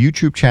to the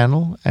YouTube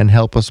channel and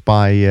help us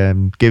by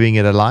giving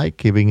it a like,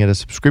 giving it a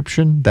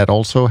subscription. That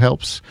also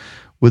helps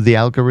with the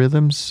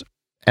algorithms.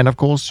 And of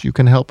course, you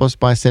can help us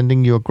by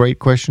sending your great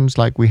questions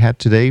like we had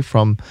today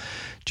from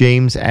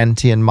James,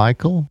 Antti, and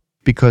Michael,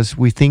 because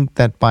we think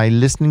that by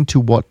listening to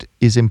what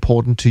is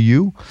important to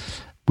you,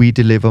 we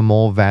deliver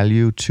more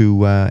value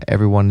to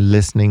everyone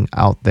listening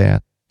out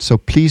there. So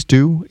please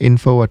do,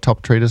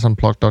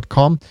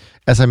 info@toptradersunplugged.com.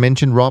 As I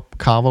mentioned, Rob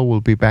Carver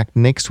will be back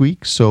next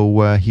week,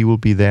 so he will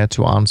be there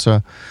to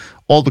answer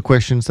all the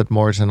questions that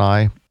Moritz and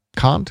I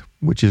can't,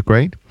 which is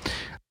great.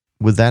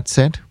 With that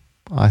said,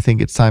 I think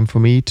it's time for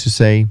me to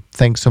say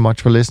thanks so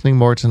much for listening.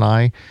 Moritz and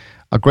I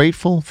are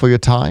grateful for your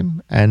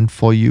time and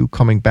for you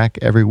coming back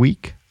every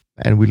week,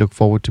 and we look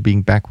forward to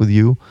being back with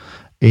you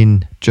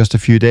in just a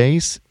few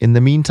days. In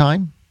the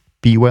meantime,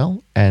 be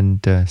well and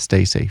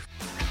stay safe.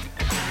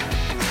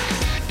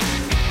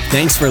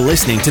 Thanks for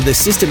listening to the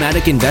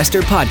Systematic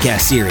Investor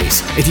podcast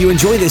series. If you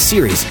enjoy this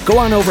series, go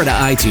on over to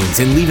iTunes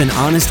and leave an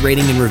honest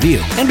rating and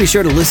review. And be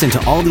sure to listen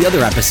to all the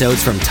other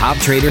episodes from Top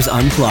Traders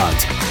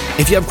Unplugged.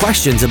 If you have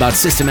questions about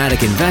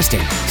systematic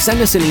investing,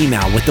 send us an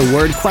email with the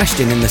word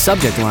question in the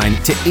subject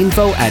line to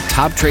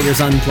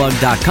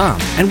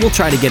info@toptradersunplugged.com, and we'll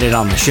try to get it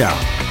on the show.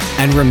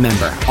 And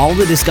remember, all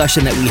the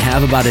discussion that we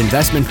have about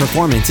investment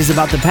performance is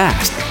about the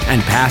past,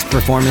 and past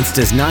performance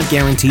does not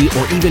guarantee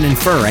or even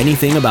infer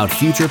anything about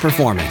future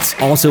performance.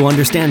 Also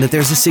understand that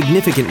there's a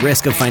significant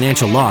risk of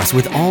financial loss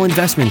with all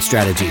investment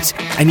strategies,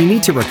 and you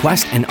need to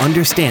request and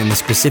understand the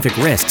specific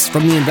risks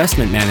from the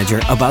investment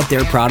manager about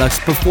their products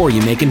before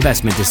you make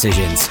investment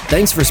decisions.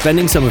 Thanks for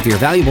spending some of your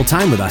valuable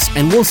time with us,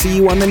 and we'll see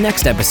you on the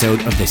next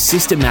episode of The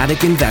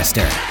Systematic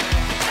Investor.